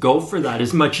think, go for that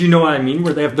as much. You know what I mean?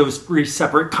 Where they have those 3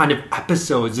 separate kind of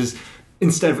episodes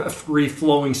instead of a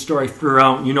free-flowing story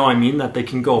throughout, you know what I mean, that they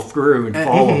can go through and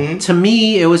follow. To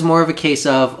me, it was more of a case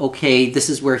of, okay, this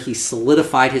is where he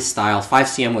solidified his style.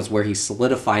 5cm was where he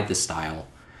solidified the style,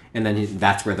 and then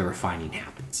that's where the refining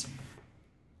happens.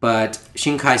 But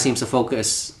Shinkai seems to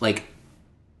focus like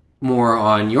more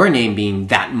on Your Name being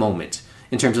that moment,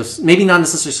 in terms of maybe not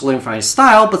necessarily solidifying his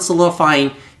style, but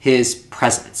solidifying his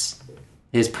presence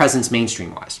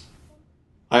mainstream-wise.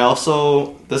 I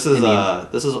also this is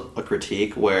a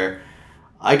critique where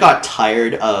I got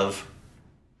tired of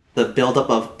the buildup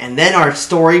of and then our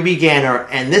story began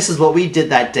and this is what we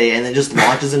did that day and then just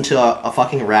launches into a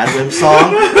fucking Radwimps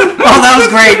song. Oh, that was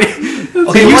great.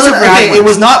 It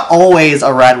was not always a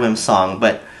Radwimps song,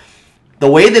 but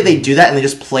the way that they do that and they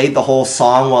just played the whole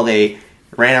song while they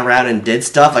ran around and did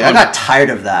stuff. Like I got tired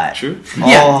of that. True.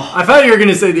 Yeah, I thought you were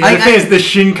gonna say the other thing is the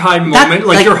Shinkai moment.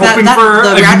 You're hoping for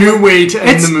a new way to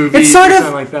end the movie. It's sort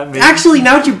of like that. Maybe. Actually,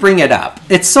 now that you bring it up,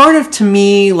 it's sort of to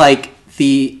me like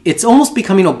it's almost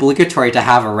becoming obligatory to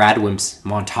have a Radwimps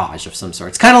montage of some sort.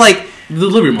 It's kind of like the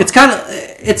Liberty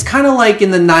montage. It's kind of like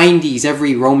in the 90s,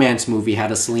 every romance movie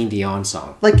had a Celine Dion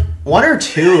song. Like 1 or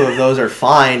 2 of those are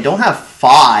fine. Don't have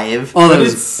 5. Oh,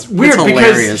 it's weird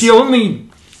because he only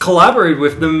collaborated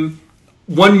with them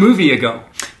 1 movie ago.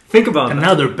 Think about that. And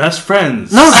now they're best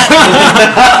friends. No,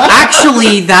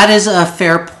 actually, that is a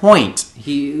fair point.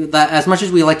 As much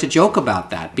as we like to joke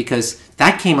about that, because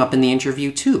that came up in the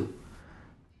interview too.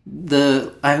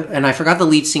 I forgot the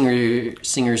lead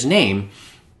singer's name,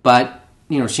 but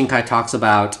Shinkai talks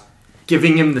about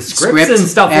giving him the scripts and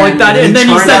stuff like that, and then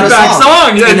he turned sent out a back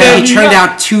song. songs, and then he turned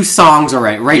out 2 songs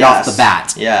right off the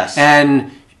bat. Yes,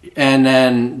 and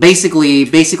then basically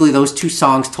those 2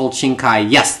 songs told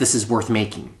Shinkai, yes, this is worth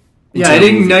making. Yeah, it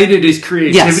ignited his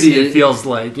creativity. Yes, it feels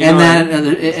like,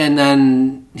 and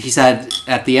then he said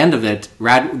at the end of it,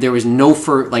 there was no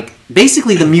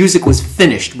basically the music was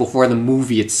finished before the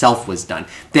movie itself was done.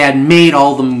 They had made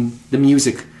all the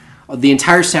music, the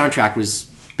entire soundtrack was.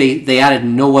 They added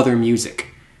no other music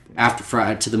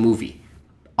to the movie.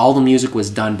 All the music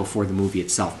was done before the movie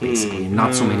itself, basically, and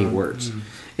not so many words.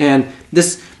 And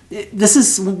this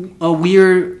is a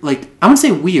weird, I wouldn't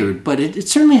say weird, but it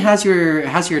certainly has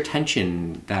your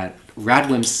attention that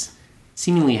Radwimps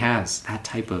seemingly has that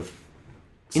type of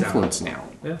influence now.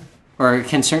 Yeah. Or it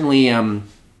can certainly,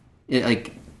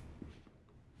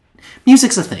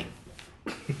 music's a thing.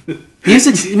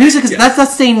 Music is,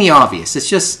 that's stating the obvious. It's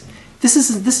just, this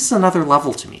is another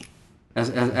level to me,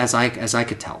 as I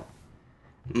could tell.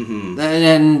 Mm-hmm.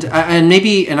 And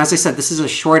maybe, and as I said, this is a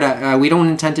short. We don't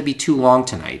intend to be too long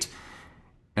tonight,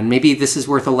 and maybe this is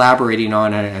worth elaborating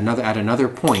on at another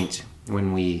point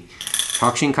when we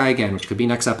talk Shinkai again, which could be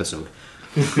next episode.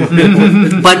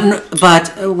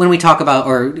 but when we talk about,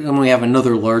 or when we have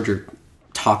another larger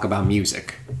talk about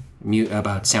music,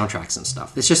 about soundtracks and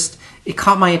stuff, it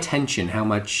caught my attention how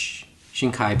much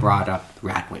Shinkai brought up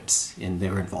Radwimps in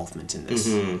their involvement in this.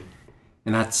 Mm-hmm.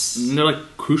 And they're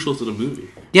crucial to the movie.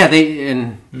 Yeah,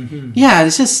 yeah,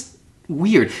 it's just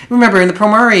weird. Remember in the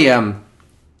Promare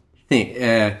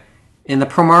in the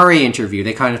Promare interview,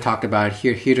 they kind of talked about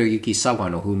Hiroyuki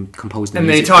Sawano, who composed the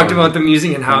music. And they talked about the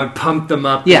music and how it pumped them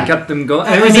up and kept them going.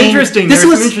 And it was interesting. There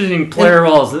was some interesting player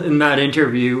roles in that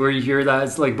interview where you hear that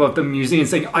it's about the music and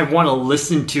saying, I want to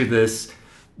listen to this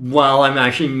while I'm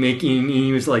actually making, and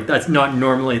he was like, that's not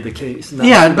normally the case.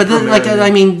 Yeah, but then,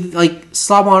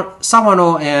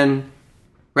 Sawano and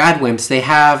Radwimps, they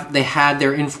had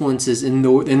their influences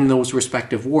in those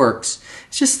respective works.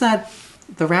 It's just that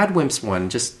the Radwimps one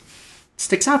just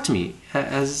sticks out to me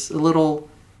as a little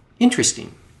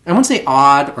interesting. I wouldn't say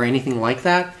odd or anything like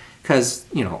that, because,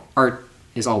 art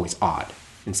is always odd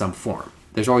in some form.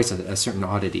 There's always a certain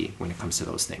oddity when it comes to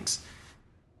those things.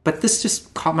 But this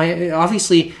just caught my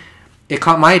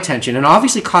attention, and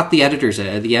obviously caught the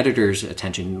editor's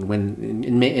attention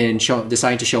when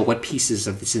deciding to show what pieces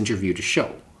of this interview to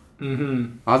show.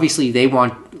 Mm-hmm. Obviously, they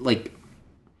want it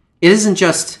isn't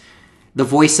just the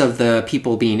voice of the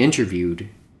people being interviewed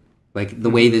Like the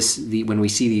way when we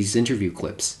see these interview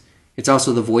clips, it's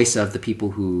also the voice of the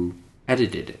people who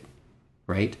edited it,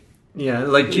 right? Yeah,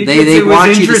 like they it want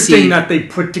was you to interesting see- that they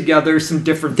put together some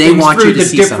different They things want through you to the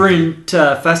see different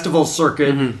festival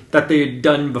circuit that they had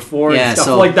done before Yeah, and stuff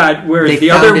so like that. Whereas they the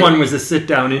found other it- one was a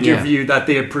sit-down interview that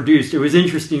they had produced. It was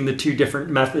interesting, the two different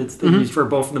methods they used for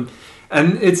both of them.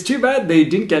 And it's too bad they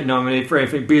didn't get nominated for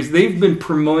anything because they've been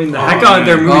promoting the heck out of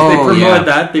their movies. They promoted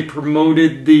that. They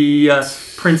promoted the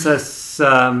Princess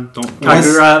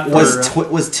Kagura.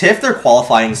 Was TIFF their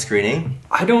qualifying screening?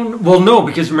 I don't. Well, no,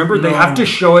 because remember they have to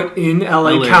show it in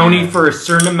LA County for a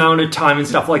certain amount of time and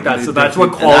stuff like that. So that's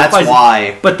what qualifies. That's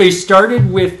why. But they started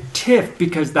with TIFF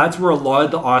because that's where a lot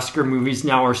of the Oscar movies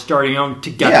now are starting out to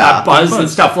get that buzz and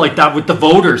stuff like that with the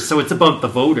voters. So it's about the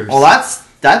voters. Well,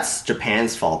 that's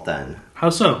Japan's fault then. How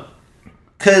so?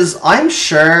 Because I'm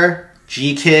sure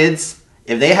G-Kids,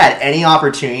 if they had any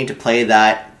opportunity to play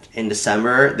that in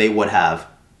December, they would have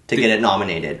to get it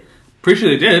nominated. Pretty sure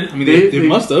they did. I mean, they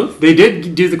must have. They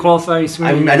did do the qualifying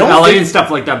screening I in don't LA think- and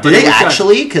stuff like that. Did they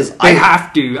actually? Because They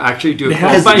have to actually do a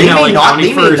Because qualifying they in LA may not, County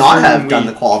they for may a not certain have done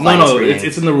the week. qualifying No, screening.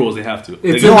 it's in the rules. They have to.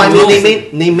 It's No, I in mean the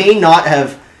they may not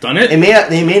have done it.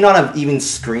 They may not have even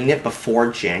screened it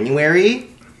before January,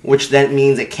 which then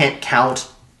means it can't count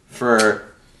for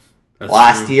That's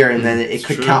last true. year, and then it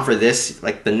could true. count for this,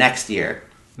 like the next year.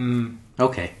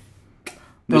 Okay.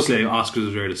 I'm just saying, Oscars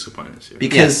is very disappointing this year.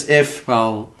 Because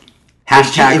Well,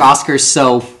 hashtag Oscars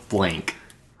so blank,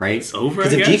 right? It's over.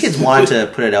 if I guess? G-Kids wanted to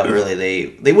put it out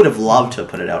early, they would have loved to have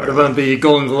put it out What early. about the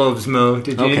Golden Globes, Mo?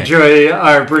 Did you Okay. enjoy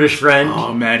our British friend?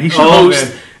 Oh man, he should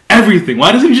host everything.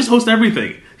 Why doesn't he just host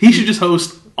everything? He should just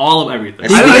host all of everything.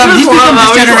 He's become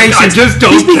this generation. I just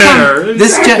don't care.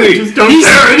 This I just don't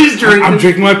care. He's drinking. I'm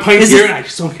drinking my pint Is here. it- And I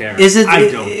just don't care. Is it? I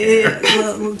don't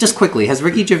care. Just quickly, has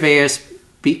Ricky Gervais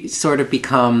sort of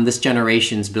become this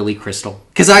generation's Billy Crystal?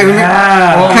 Because I remember,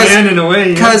 Oh man, in a way.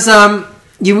 Yeah. because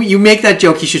you make that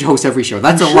joke. He should host every show.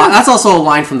 That's That's also a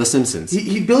line from The Simpsons.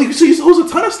 Billy Crystal used to host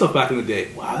a ton of stuff back in the day.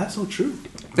 Wow, that's so true.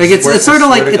 Like it's sort of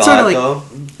like Swear to God, though,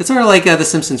 it's sort of like the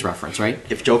Simpsons reference, right?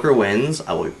 if Joker wins,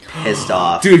 I would be pissed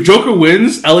off. Dude, if Joker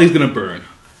wins, LA's gonna burn.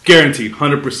 Guaranteed,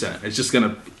 100%. It's just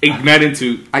gonna ignite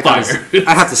into I fire.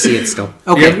 have to see it still.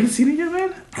 You Okay. haven't seen it yet,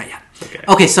 man? Yeah.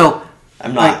 Okay. So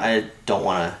I don't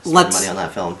want to spend Let's- money on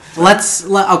that film.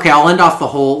 I'll end off the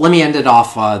whole. Let me end it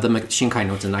off the Shinkai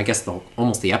notes and I guess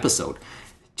almost the episode.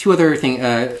 Two other things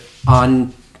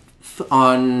on.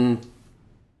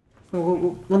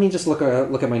 Let me just look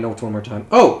at my notes one more time.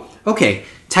 Oh, okay.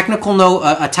 Technical note.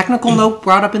 A technical note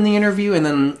brought up in the interview, and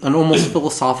then an almost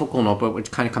philosophical note, but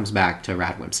which kind of comes back to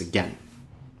Radwimps again.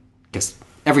 Because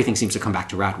everything seems to come back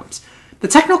to Radwimps. The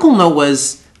technical note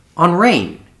was on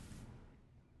rain.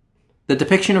 The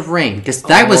depiction of rain, because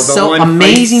that was the so one fight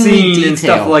amazingly scene detailed, and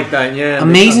stuff like that. Yeah,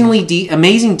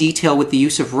 amazing detail with the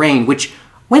use of rain, which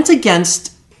went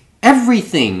against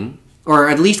everything, or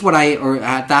at least what I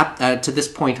to this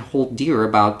point hold dear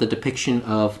about the depiction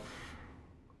of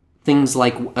things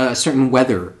like certain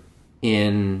weather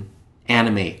in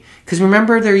anime. Because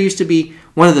remember, there used to be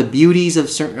one of the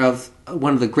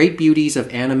great beauties of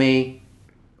anime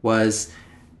was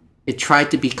it tried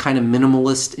to be kind of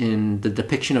minimalist in the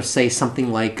depiction of, say,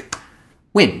 something like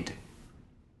wind.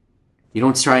 You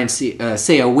don't try and see,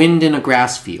 say, a wind in a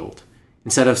grass field.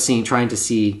 Instead of trying to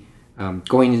see,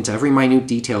 going into every minute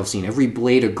detail of seeing every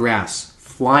blade of grass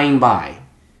flying by,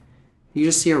 you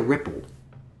just see a ripple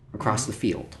across the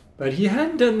field. But he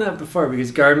hadn't done that before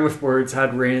because Garden with Words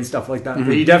had rain and stuff like that.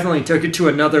 But he definitely took it to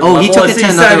another level. He took As it to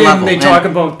he another said, level. They talk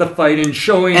about the fight and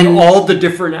showing and all the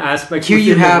different aspects here within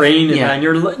you have- the rain. And yeah.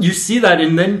 then you see that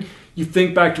and then you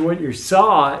think back to what you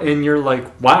saw and you're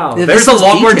like, wow, Yeah, there's this a is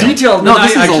lot more detailed. detail No, than this I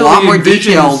is a actually lot more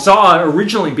envisioned detailed. saw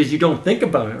originally because you don't think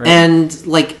about it. Right? And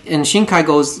Shinkai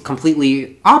goes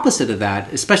completely opposite of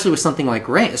that, especially with something like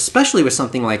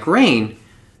rain.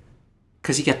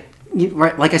 Because you get,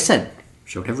 right, like I said,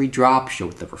 showed every drop,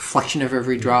 showed the reflection of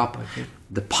every drop.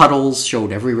 The puddles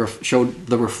showed showed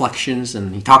the reflections,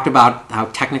 and he talked about how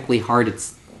technically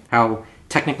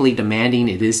demanding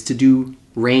it is to do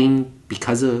rain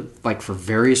because of for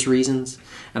various reasons.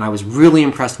 And I was really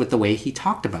impressed with the way he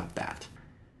talked about that.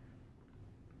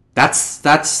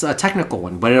 That's a technical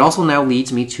one, but it also now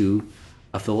leads me to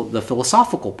the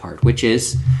philosophical part, which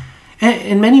is,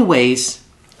 in many ways,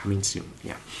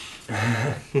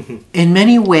 in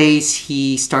many ways,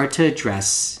 he started to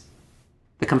address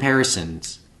the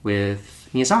comparisons with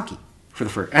Miyazaki for the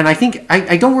first. And I think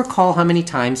I don't recall how many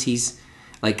times he's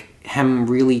him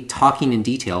really talking in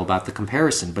detail about the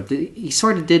comparison, but he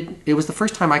sort of did. It was the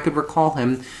first time I could recall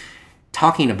him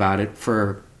talking about it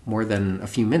for more than a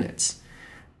few minutes.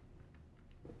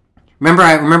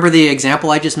 remember the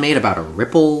example I just made about a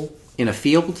ripple in a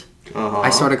field? Uh-huh. I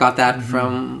sort of got that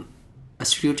from a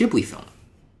Studio Ghibli film.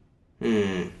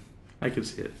 I can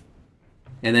see it.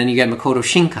 And then you get Makoto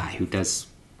Shinkai, who does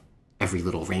every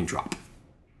little raindrop.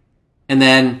 And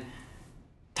then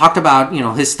talked about,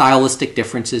 his stylistic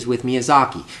differences with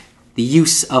Miyazaki. The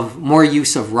more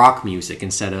use of rock music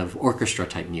instead of orchestra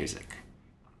type music.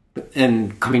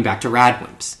 And coming back to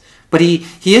Radwimps. But he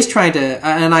is trying to,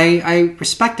 and I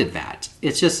respected that.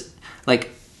 It's just,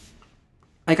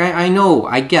 I know,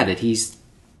 I get it. He's,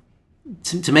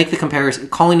 to make the comparison,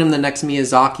 calling him the next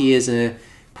Miyazaki is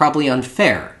probably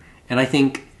unfair. And I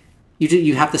think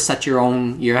you have to set your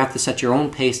own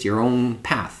pace, your own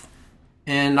path.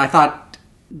 And I thought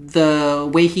the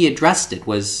way he addressed it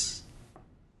was,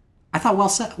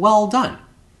 well done.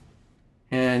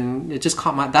 And it just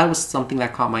that was something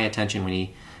that caught my attention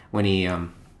when he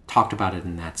talked about it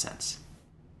in that sense.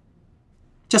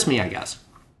 Just me, I guess.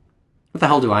 What the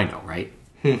hell do I know, right?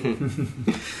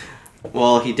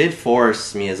 Well, he did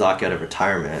force Miyazaki out of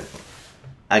retirement.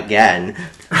 Again.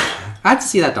 I have to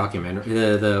see that documentary,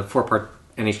 the 4-part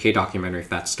NHK documentary, if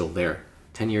that's still there.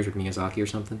 10 years with Miyazaki or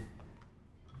something.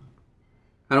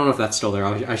 I don't know if that's still there.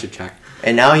 I should check.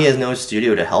 And now he has no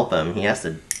studio to help him. He has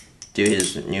to do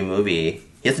his new movie.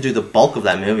 He has to do the bulk of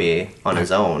that movie on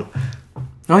his own.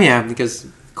 Oh yeah, because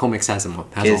Comics has him.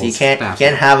 Because he can't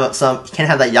have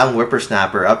that young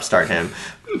whippersnapper upstart him.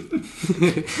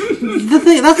 That's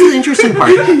the interesting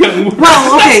part.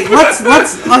 Well,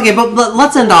 okay, but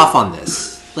let's end off on this.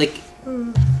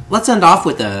 Let's end off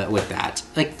with that.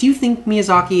 Do you think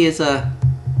Miyazaki is a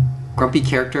grumpy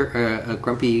character, a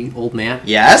grumpy old man?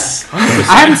 Yes.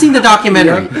 I haven't seen the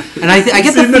documentary, and I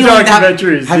get the feeling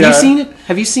that. Have you seen it?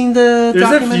 Have you seen the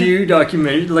documentary? There's a few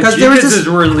documentaries. Because has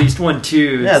released one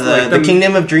too. Yeah, the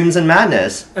Kingdom of Dreams and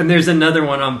Madness. And there's another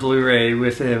one on Blu-ray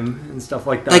with him and stuff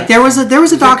like that. There was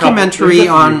a documentary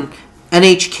on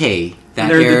NHK that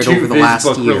aired over the last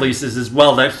year. There are the 2 book releases as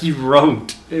well that he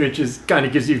wrote, which is kind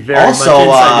of gives you very much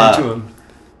insight into him.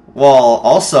 Well,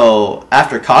 also,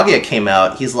 after Kaguya came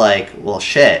out, he's like, well,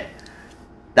 shit.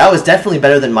 That was definitely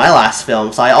better than my last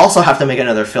film, so I also have to make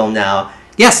another film now.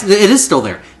 Yes, it is still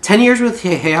there. 10 Years with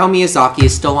Hayao Miyazaki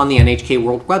is still on the NHK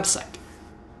World website.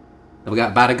 We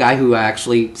got about a guy who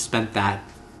actually spent that,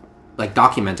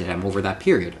 documented him over that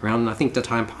period, around, I think, the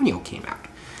time Ponyo came out.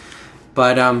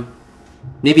 But,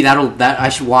 maybe I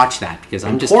should watch that, because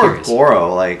I'm just curious. Poor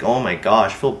Goro, oh my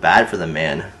gosh, I feel bad for the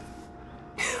man.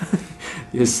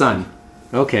 His son.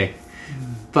 Okay.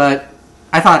 But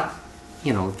I thought,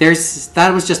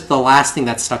 that was just the last thing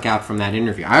that stuck out from that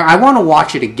interview. I want to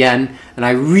watch it again, and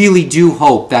I really do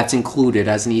hope that's included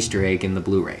as an Easter egg in the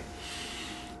Blu-ray.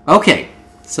 Okay,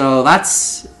 so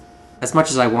that's as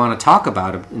much as I want to talk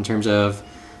about it in terms of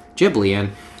Ghibli,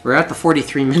 and we're at the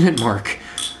 43-minute mark.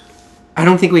 I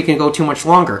don't think we can go too much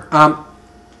longer.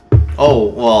 Oh,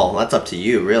 well, that's up to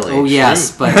you, really. Oh,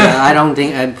 yes, but I don't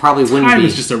think it probably wouldn't be. Time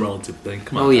is just a relative thing.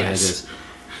 Come on, yeah, guys. It is.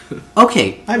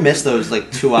 Okay. I miss those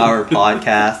 2-hour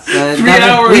podcasts. 3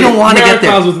 hours. We don't want to get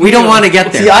there. We don't want to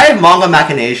get there. See, I have manga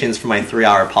machinations for my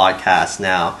 3-hour podcast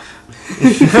now.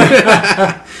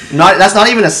 That's not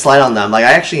even a slight on them. I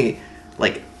actually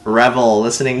revel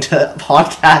listening to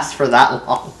podcasts for that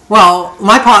long. Well,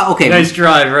 okay. Nice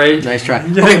drive, right? Nice try.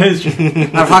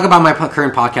 Okay. I'll talk about my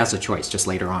current podcast of choice just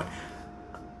later on.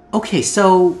 Okay,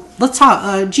 so let's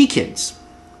talk G-Kids.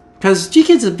 Because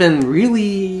G-Kids have been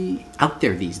really out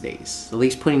there these days, at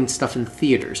least putting stuff in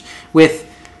theaters. With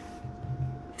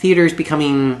theaters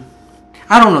becoming...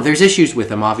 I don't know, there's issues with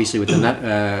them, obviously, with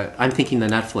the I'm thinking the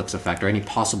Netflix effect, or any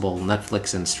possible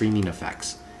Netflix and streaming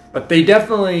effects. But they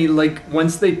definitely,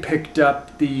 once they picked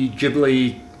up the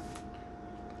Ghibli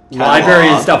library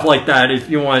and stuff like that, if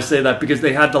you want to say that, because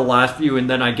they had the last few, and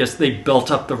then I guess they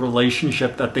built up the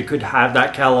relationship that they could have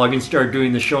that catalog and start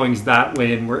doing the showings that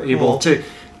way, and were able to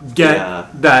get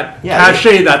that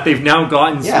cachet that they've now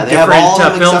gotten some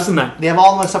different films in that. They have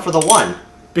all of them except for the one.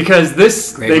 Because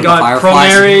they got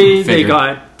Promare, they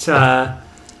got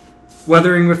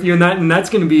Weathering with You, and that's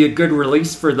going to be a good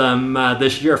release for them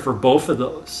this year for both of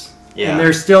those. Yeah. And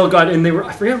they're still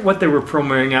I forget what they were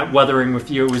premiering at Weathering with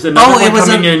You. It was another one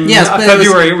coming in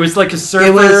February. It was like a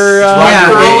surfer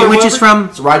which is from...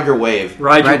 It's Ride Your Wave.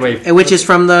 Ride Your Wave. Which is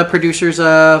from the producers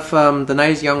of The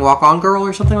Night is Young, Walk On Girl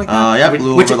or something like that?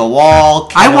 Blue Over the Wall,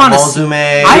 I want to see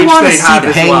that. I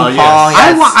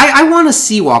want to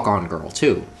see Walk On Girl,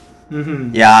 too.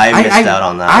 Mm-hmm. Yeah, I missed out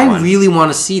on that one. I really want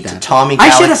to see that. Tommy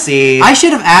Galaxy. I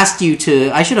should have asked you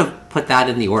to... I should have put that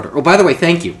in the order. Oh, by the way,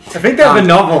 thank you. I think they have a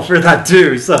novel for that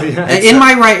too. So yeah. In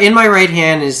my right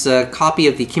hand is a copy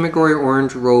of the Kimagori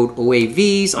Orange Road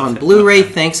OAVs on Blu-ray.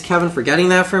 Thanks, Kevin, for getting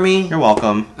that for me. You're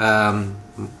welcome.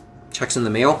 Checks in the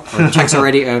mail. Checks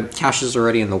already. Cash is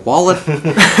already in the wallet.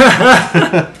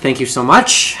 Thank you so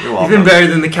much. You're welcome. Even better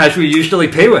than the cash we usually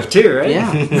pay with too, right?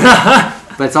 Yeah.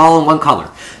 But it's all in one color.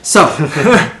 So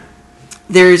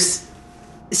there's.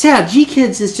 So yeah,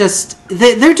 G-Kids is just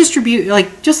they're just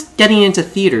getting into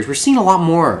theaters. We're seeing a lot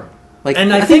more.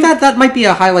 And I think that might be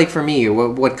a highlight for me.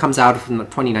 What comes out from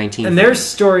 2019. And their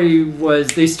story was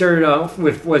they started off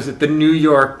with the New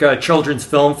York Children's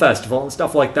Film Festival and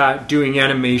stuff like that, doing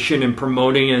animation and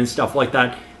promoting it and stuff like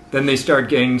that. Then they started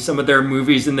getting some of their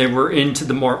movies, and they were into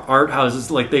the more art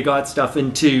houses. Like they got stuff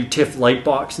into TIFF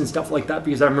Lightbox and stuff like that.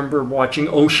 Because I remember watching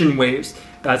Ocean Waves.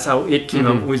 That's how it came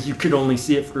out. Was you could only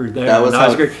see it through there. That was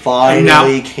how it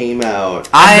finally came out.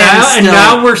 And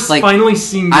now we're finally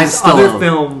seeing these other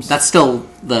films. That's still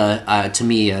to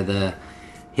me the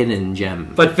hidden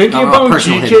gem. But thinking about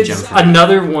G-Kids,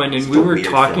 another one, and we were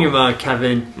talking about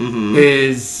Kevin,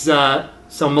 is.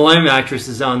 Some Millennium Actress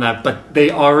is on that, but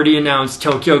they already announced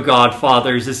Tokyo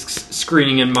Godfathers is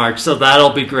screening in March, so that'll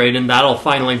be great, and that'll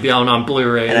finally be out on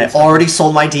Blu-ray. And I already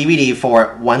sold my DVD for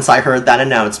it once I heard that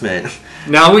announcement.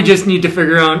 Now we just need to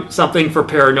figure out something for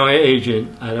Paranoia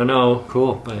Agent. I don't know.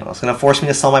 Cool. But it's going to force me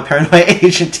to sell my Paranoia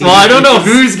Agent DVD. Well, I don't know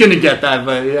who's going to get that,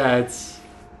 but yeah, it's...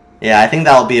 Yeah, I think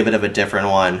that'll be a bit of a different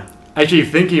one. Actually,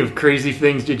 thinking of crazy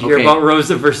things, did you hear about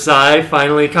Rose of Versailles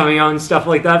finally coming out and stuff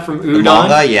like that from Udon? The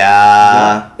manga,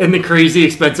 yeah. And the crazy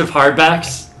expensive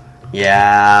hardbacks?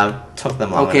 Yeah, took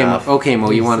them long enough. Okay,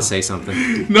 Mo, you want to say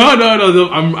something? No.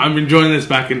 I'm enjoying this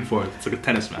back and forth. It's like a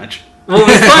tennis match. Well,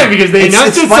 it's funny because they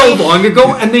announced it so long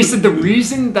ago, and they said the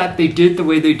reason that they did the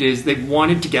way they did is they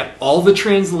wanted to get all the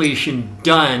translation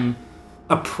done,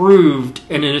 approved,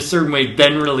 and in a certain way,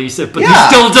 then release it, but they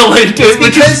still delayed it,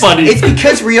 which is funny. It's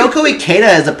because Ryoko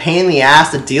Ikeda is a pain in the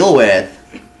ass to deal with.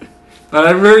 But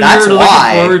I remember you were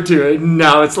looking forward to it, and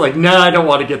now it's like, nah, I don't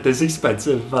want to get this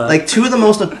expensive. Two of the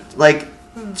most,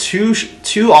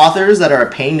 two authors that are a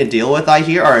pain to deal with, I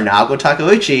hear, are Naoko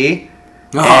Takeuchi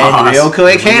and Ryoko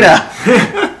Ikeda.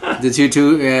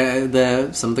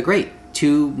 Some of the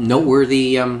two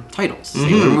noteworthy titles,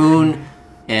 Sailor Moon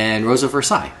and Rose of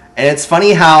Versailles. And it's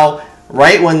funny how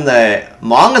right when the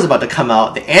manga's about to come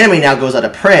out, the anime now goes out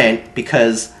of print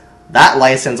because that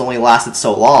license only lasted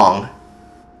so long.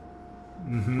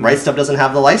 Right Stuff doesn't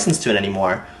have the license to it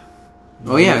anymore.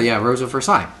 Oh yeah, Rose of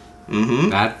Versailles.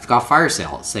 That got fire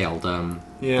sailed. They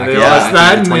lost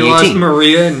that, and they lost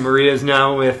Maria, and Maria's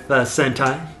now with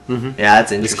Sentai. Yeah,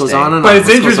 that's interesting. This goes on and on. But it's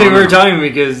interesting we were talking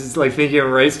because it's like thinking of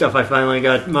Right Stuff. I finally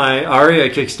got my Aria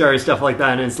Kickstarter and stuff like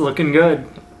that, and it's looking good.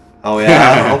 Oh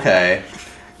yeah, okay.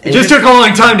 It just took a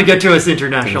long time to get to us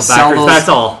international backers. That's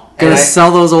all. Gonna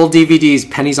sell those old DVDs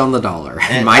pennies on the dollar.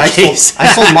 In my case, I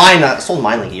sold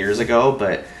mine like years ago.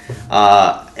 But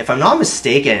if I'm not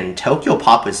mistaken, Tokyo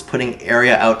Pop is putting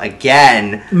Area out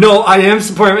again. No, I am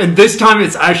supporting, and this time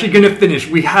it's actually gonna finish.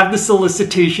 We have the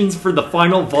solicitations for the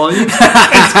final volume.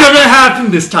 It's gonna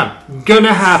happen this time.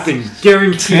 Gonna happen,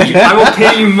 guaranteed. I will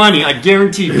pay you money. I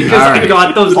guarantee because I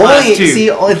got those last two. See,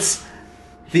 it's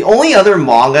the only other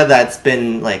manga that's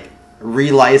been like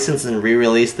relicensed and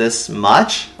re-released this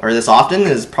much or this often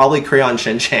is probably Crayon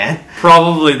Shin-chan.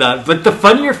 Probably that. But the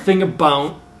funnier thing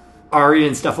about Aria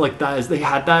and stuff like that is they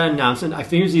had that announcement. I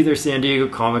think it was either San Diego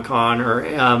Comic-Con or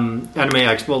Anime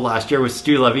Expo last year with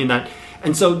Stu Levy and that.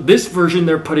 And so this version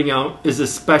they're putting out is a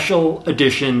special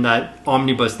edition, that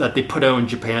omnibus that they put out in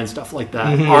Japan, stuff like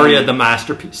that. Aria the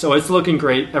Masterpiece. So it's looking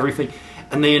great, everything.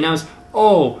 And they announced,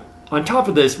 on top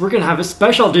of this, we're going to have a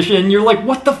special edition. And you're like,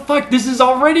 what the fuck? This is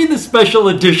already the special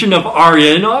edition of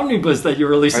Aria and Omnibus that you're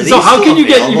releasing. So how can you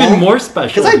get even more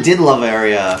special? Because I did love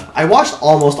Aria. I watched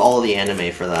almost all of the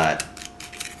anime for that.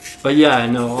 But yeah,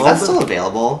 no. That's still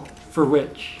available. For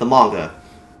which? The manga.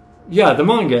 Yeah, the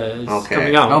manga is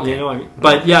coming out. Okay. You know,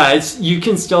 but yeah, you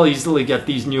can still easily get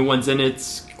these new ones, and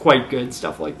it's quite good,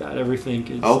 stuff like that. Everything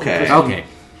is...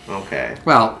 Okay.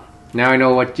 Well... Now I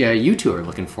know what you two are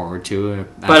looking forward to.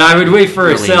 But I would wait for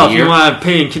a sale if you want to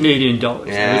pay in Canadian dollars.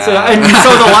 Yeah. And so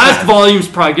the last volume's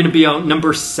probably going to be out.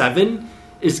 Number 7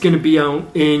 is going to be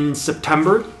out in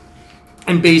September.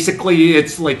 And basically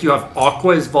it's like you have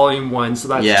Aqua as volume 1, so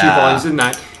that's 2 volumes in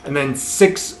that. And then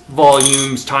 6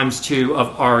 volumes times 2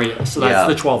 of Aria. So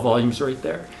that's the 12 volumes right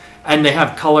there. And they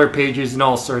have color pages and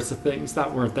all sorts of things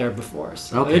that weren't there before.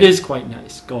 So it is quite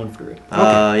nice going through it.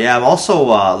 Yeah, I'm also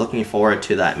looking forward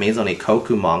to that Maison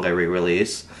Ikkoku manga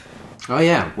re-release. Oh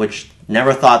yeah. which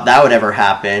never thought that would ever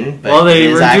happen. But Well, they it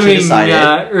is were actually doing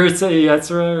decided. Urusei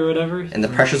Yatsura or whatever. And the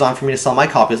pressure's on for me to sell my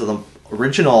copies of the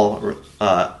original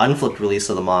unflipped release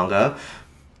of the manga.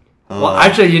 Well,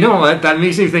 actually, you know what? That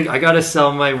makes me think I gotta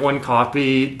sell my one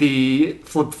copy, the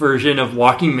flipped version of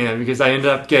Walking Man, because I ended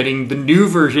up getting the new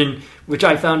version, which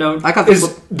I found out I got the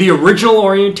is the original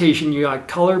orientation. You got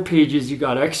color pages, you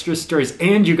got extra stories,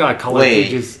 and you got color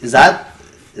pages.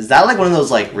 Is that like one of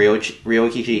those like Ryokichi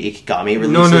Ikigami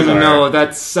releases? No.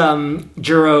 That's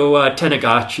Jiro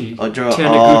Taniguchi.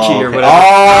 Taniguchi or whatever.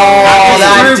 Oh,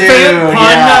 that dude!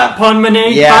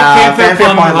 Ponmane.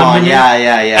 Fanfare.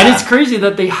 Yeah. And it's crazy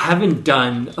that they haven't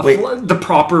done the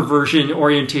proper version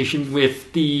orientation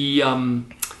with the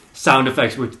sound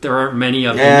effects, which there aren't many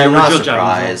of in the original I'm not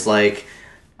surprised. Like,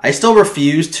 I still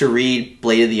refuse to read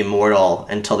Blade of the Immortal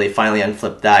until they finally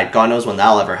unflip that. God knows when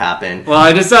that'll ever happen. Well,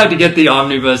 I decided to get the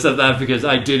omnibus of that because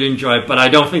I did enjoy it, but I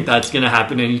don't think that's going to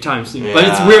happen anytime soon. Yeah. But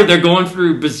it's weird. They're going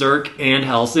through Berserk and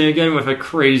Hellsing again with a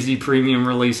crazy premium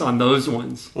release on those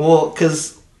ones. Well,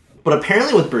 but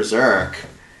apparently with Berserk,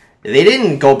 they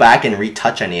didn't go back and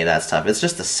retouch any of that stuff. It's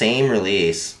just the same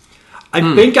release.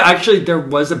 I think actually there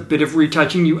was a bit of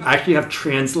retouching. You actually have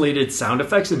translated sound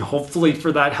effects, and hopefully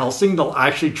for that Hellsing, they'll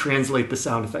actually translate the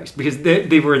sound effects because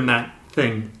they were in that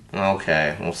thing.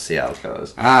 Okay, we'll see how it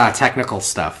goes. Technical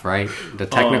stuff, right? The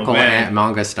technical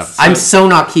manga stuff. I'm so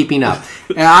not keeping up.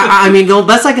 I mean, the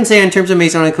best I can say in terms of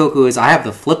Maison Koku is I have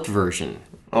the flipped version.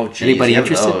 Oh, geez. Anybody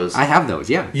interested? Those? I have those,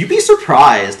 yeah. You'd be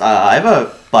surprised. I have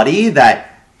a buddy that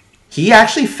he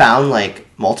actually found like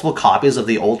multiple copies of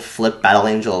the old flip Battle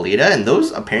Angel Alita, and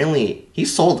those apparently he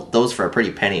sold those for a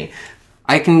pretty penny.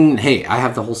 I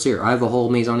have the whole series. I have the whole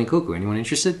Maison Koku. Anyone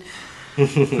interested?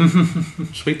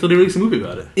 Just wait till they release a movie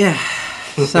about it. Yeah.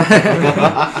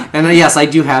 And yes, I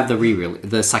do have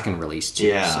the second release too.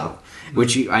 Yeah. So,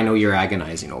 which I know you're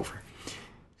agonizing over.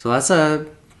 So that's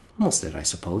almost it, I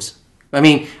suppose. I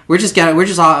mean, this is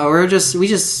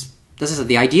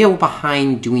the idea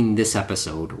behind doing this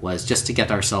episode was just to get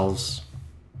ourselves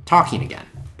talking again.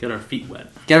 Get our feet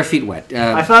wet.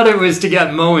 I thought it was to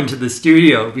get Mo into the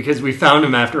studio because we found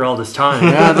him after all this time.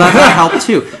 Yeah, that helped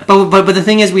too. But the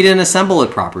thing is, we didn't assemble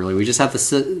it properly. We just have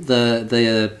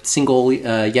the single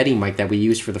Yeti mic that we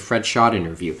used for the Fred Schott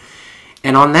interview.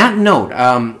 And on that note,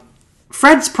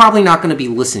 Fred's probably not going to be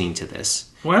listening to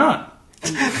this. Why not?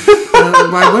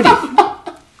 Why would he?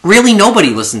 Really, nobody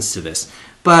listens to this.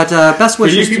 But best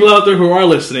wishes. For you people out there who are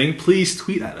listening, please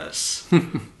tweet at us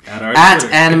at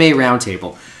Anime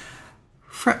Roundtable.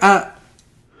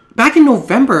 Back in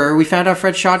November, we found out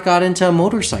Fred Schott got into a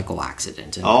motorcycle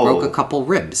accident and broke a couple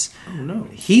ribs. Oh no!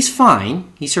 He's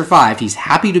fine. He survived. He's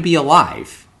happy to be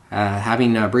alive.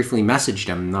 Having briefly messaged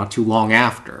him not too long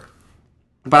after.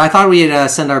 But I thought we'd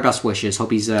send our best wishes.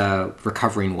 Hope he's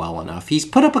recovering well enough. He's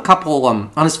put up a couple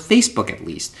on his Facebook at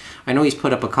least. I know he's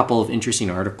put up a couple of interesting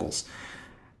articles.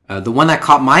 The one that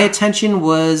caught my attention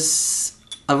was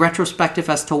a retrospective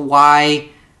as to why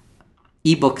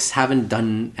ebooks haven't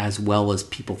done as well as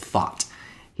people thought.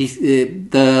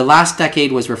 The last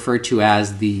decade was referred to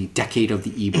as the decade of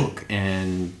the ebook,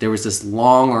 and there was this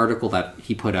long article that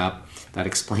he put up that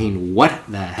explained what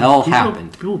the hell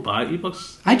happened. People buy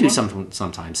ebooks? I do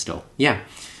sometimes still. Yeah,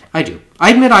 I do. I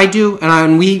admit I do,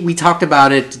 and we talked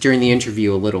about it during the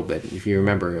interview a little bit, if you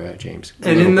remember, James.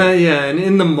 And in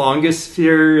the manga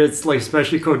sphere, it's like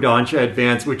especially Kodansha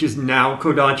Advance, which is now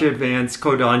Kodansha Advance,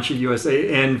 Kodansha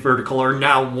USA, and Vertical are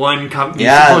now one company.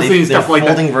 Yeah, they're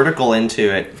folding Vertical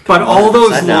into it. But all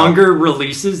those longer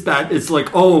releases that it's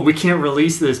like, oh, we can't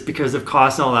release this because of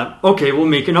cost and all that. Okay, we'll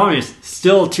make it honest.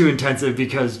 Still too intensive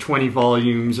because 20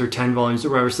 volumes or 10 volumes or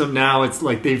whatever. So now it's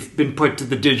like they've been put to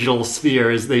the digital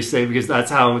sphere, as they say, because that's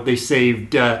how they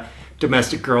saved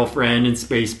Domestic Girlfriend and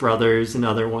Space Brothers and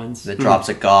other ones. The Drops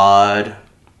of God.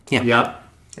 Yeah. Yep.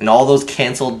 And all those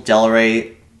canceled Del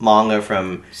Rey manga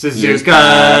from Suzuka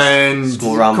and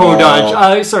School Rumble.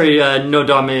 Nodame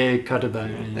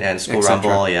Kataba. And School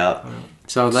Rumble, yeah.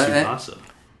 So that's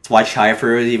why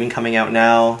Chifer is even coming out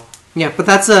now. Yeah, but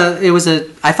I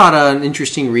thought an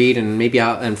interesting read, and maybe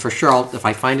for sure if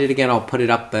I find it again, I'll put it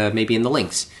up maybe in the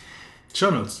links. Show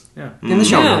notes, yeah. In the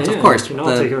show notes, of course. Take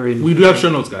a read. We do have show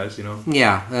notes, guys, you know.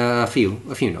 Yeah, a few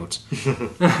notes.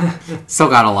 Still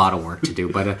got a lot of work to do,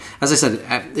 but as I said,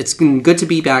 it's good to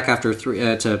be back after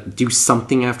to do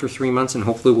something after 3 months, and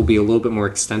hopefully we'll be a little bit more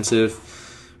extensive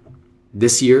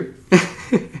this year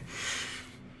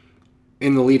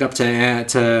in the lead up to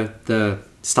the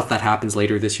stuff that happens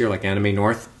later this year, like Anime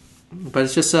North. But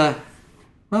it's just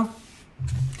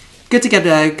good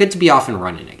to be off and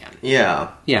running again. Yeah.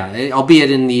 Yeah,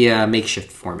 albeit in the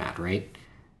makeshift format, right?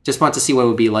 Just want to see what it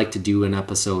would be like to do an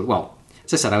episode. Well,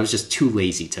 as I said, I was just too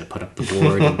lazy to put up the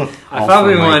board. And I thought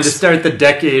we wanted to start the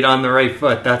decade on the right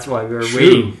foot. That's why we were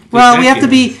waiting. Well, we have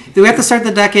to start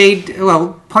the decade.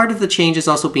 Well, part of the change is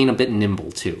also being a bit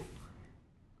nimble too.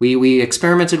 We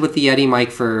experimented with the Yeti mic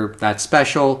for that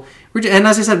special, and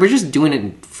as I said, we're just doing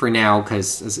it for now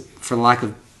because for the lack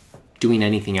of doing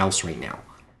anything else right now,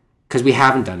 because we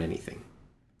haven't done anything.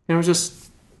 And it was just.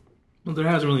 Well, there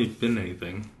hasn't really been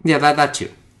anything. Yeah, that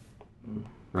too.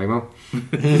 Right, Mo?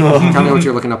 Tell me what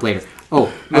you're looking up later.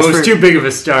 Oh, Mo's too big of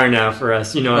a star now for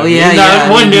us. You know what I mean? Yeah,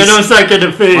 Not one nanosecond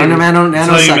of fame. One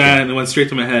nanosecond. Man, it went straight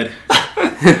to my head.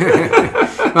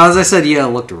 Well, as I said, you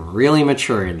looked really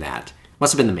mature in that.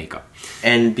 Must have been the makeup.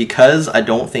 And because I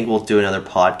don't think we'll do another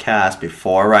podcast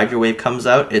before Ride Your Wave comes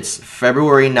out, it's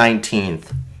February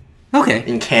 19th Okay.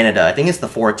 in Canada. I think it's the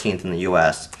 14th in the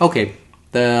US. Okay.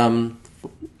 The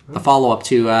follow-up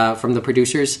to from the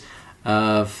producers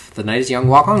of The Night is Young,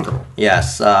 Walk On Girl.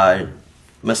 Yes,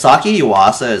 Masaki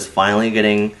Yuasa is finally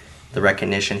getting the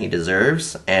recognition he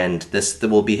deserves, and this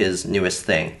will be his newest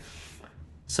thing.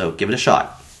 So give it a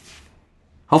shot.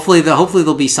 Hopefully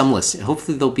there'll be some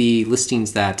Hopefully there'll be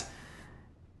listings that,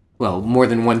 well, more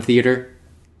than one theater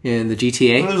in the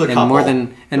GTA, There's a and couple.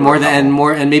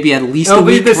 and maybe at least It'll a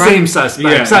be week the run. same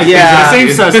suspects. Yeah. The same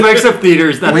suspects of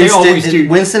theaters that they always do.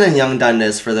 Winston and Young done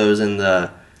this for those in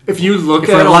the... If you look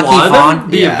we're at a lucky, lot of Vaughn, them,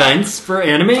 the yeah. events for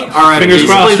anime are at Fingers basically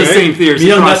crossed, the right? same theaters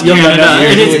Young across Young Canada, Young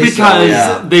and it's Young because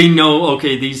yeah. they know,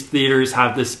 okay, these theaters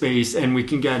have this space, and we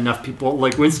can get enough people.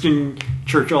 Like Winston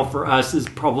Churchill for us is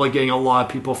probably getting a lot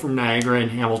of people from Niagara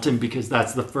and Hamilton because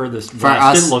that's the furthest For west.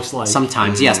 us, It looks like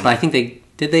sometimes, yes, but I think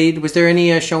was there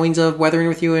any showings of Weathering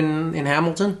with You in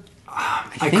Hamilton? I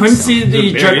think couldn't so. see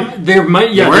the. Barrie? There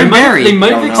might, yeah, They were they in might. Barrie. They might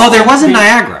Don't have know. Oh, there was in expanded-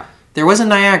 Niagara. There was in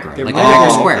Niagara, There like was. Niagara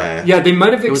Oh, Square. okay. Yeah, they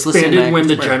might have was listed in expanded when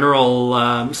the Niagara Square.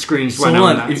 general screens So went hold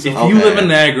on. on, if that, you so- live in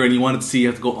Niagara and you wanted to see, you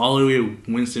have to go all the way to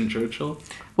Winston Churchill.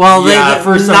 Well, Yeah,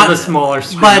 for some of the smaller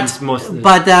screens, most of it.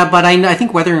 but I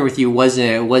think Weathering with You was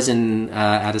in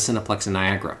at a Cineplex in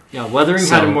Niagara. Yeah, Weathering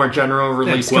So- had a more general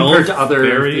release Guelph, compared to other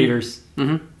Barrie. theaters.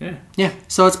 Yeah, Yeah,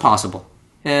 so it's possible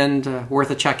and worth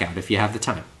a check out if you have the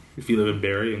time. if you live in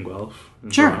Barrie and Guelph.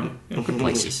 And Sure, Toronto. Yeah. good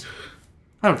places.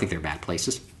 I don't think they're bad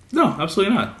places. No,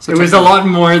 absolutely not. So It was check a them out. lot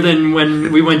more than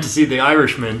when we went to see The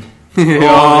Irishman.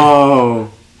 Oh,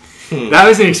 That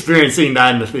was an experience seeing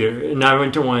that in the theater. And I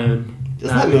went to one.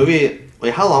 Isn't that movie...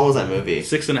 Wait, how long was that movie?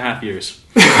 6.5 years.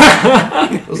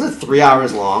 Was it 3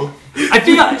 hours long? I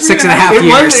think 6.5 it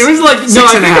years. Was, it was like no, 6.5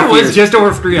 I think it was years. just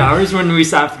over 3 hours when we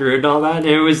sat through it and all that. And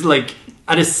it was like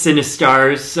at a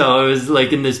Cinestars, so it was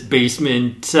like in this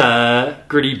basement,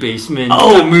 gritty basement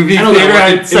movie I know theater that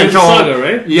one. at Central. Saga,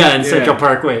 right? Yeah, in Central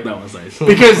Parkway. That was nice.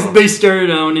 Because they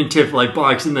started out in TIFF like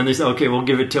box, and then they said, okay, we'll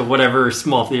give it to whatever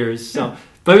small theaters. So,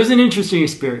 but it was an interesting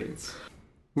experience.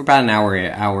 we're about an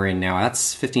hour in now.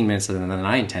 That's 15 minutes later than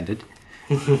I intended.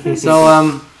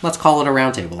 So let's call it a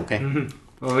round table, okay?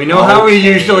 Well, we know how we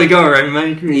usually go, right,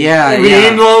 Mike? Yeah, we yeah.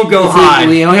 aim low, go high.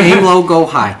 We aim low, go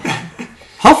high.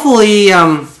 Hopefully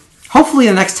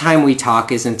the next time we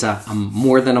talk isn't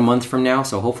more than a month from now.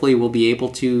 So hopefully we'll be able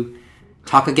to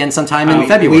talk again sometime in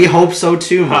February. We hope so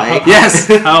too, Mike. Yes,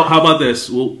 How about this?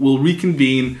 We'll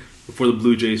reconvene before the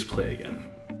Blue Jays play again.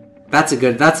 that's a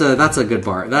good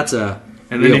bar. That's a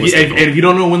And then realistic goal. if you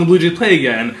don't know when the Blue Jays play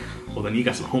again, well, then you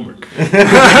got some homework.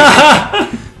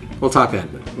 We'll talk then.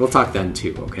 We'll talk then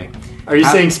too. Okay. Are you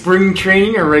saying spring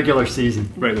training or regular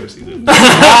season? Regular season.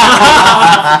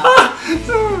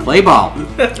 Play ball.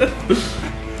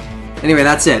 Anyway,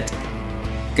 that's it.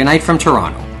 Good night from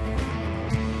Toronto.